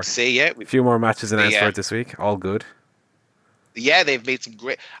I was about to say, yeah, a few more matches announced for it this week. All good. Yeah, they've made some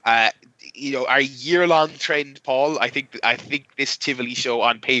great. Our year-long trend, Paul. I think this Tivoli show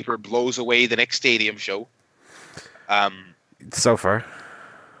on paper blows away the next Stadium show. So far,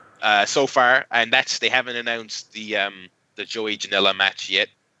 and they haven't announced the Joey Janela match yet.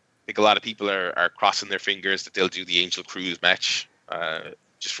 I think a lot of people are crossing their fingers that they'll do the Angel Cruz match,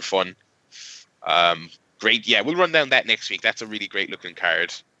 just for fun. Great, yeah, we'll run down that next week. That's a really great looking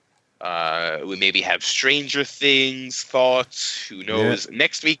card. We maybe have Stranger Things thoughts. Who knows? Yeah.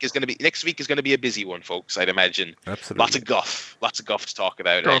 Next week is going to be a busy one, folks. I'd imagine. Absolutely. Lots of guff to talk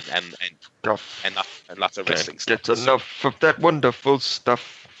about, and lots of wrestling stuff. Get enough of that wonderful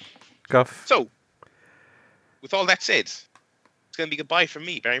stuff. Guff. So, with all that said, it's going to be goodbye from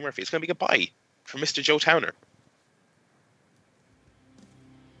me, Barry Murphy. It's going to be goodbye from Mr. Joe Towner.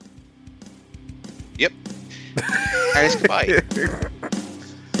 Yep. And it's goodbye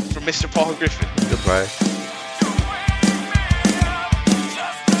from Mr. Paul Griffin. Goodbye.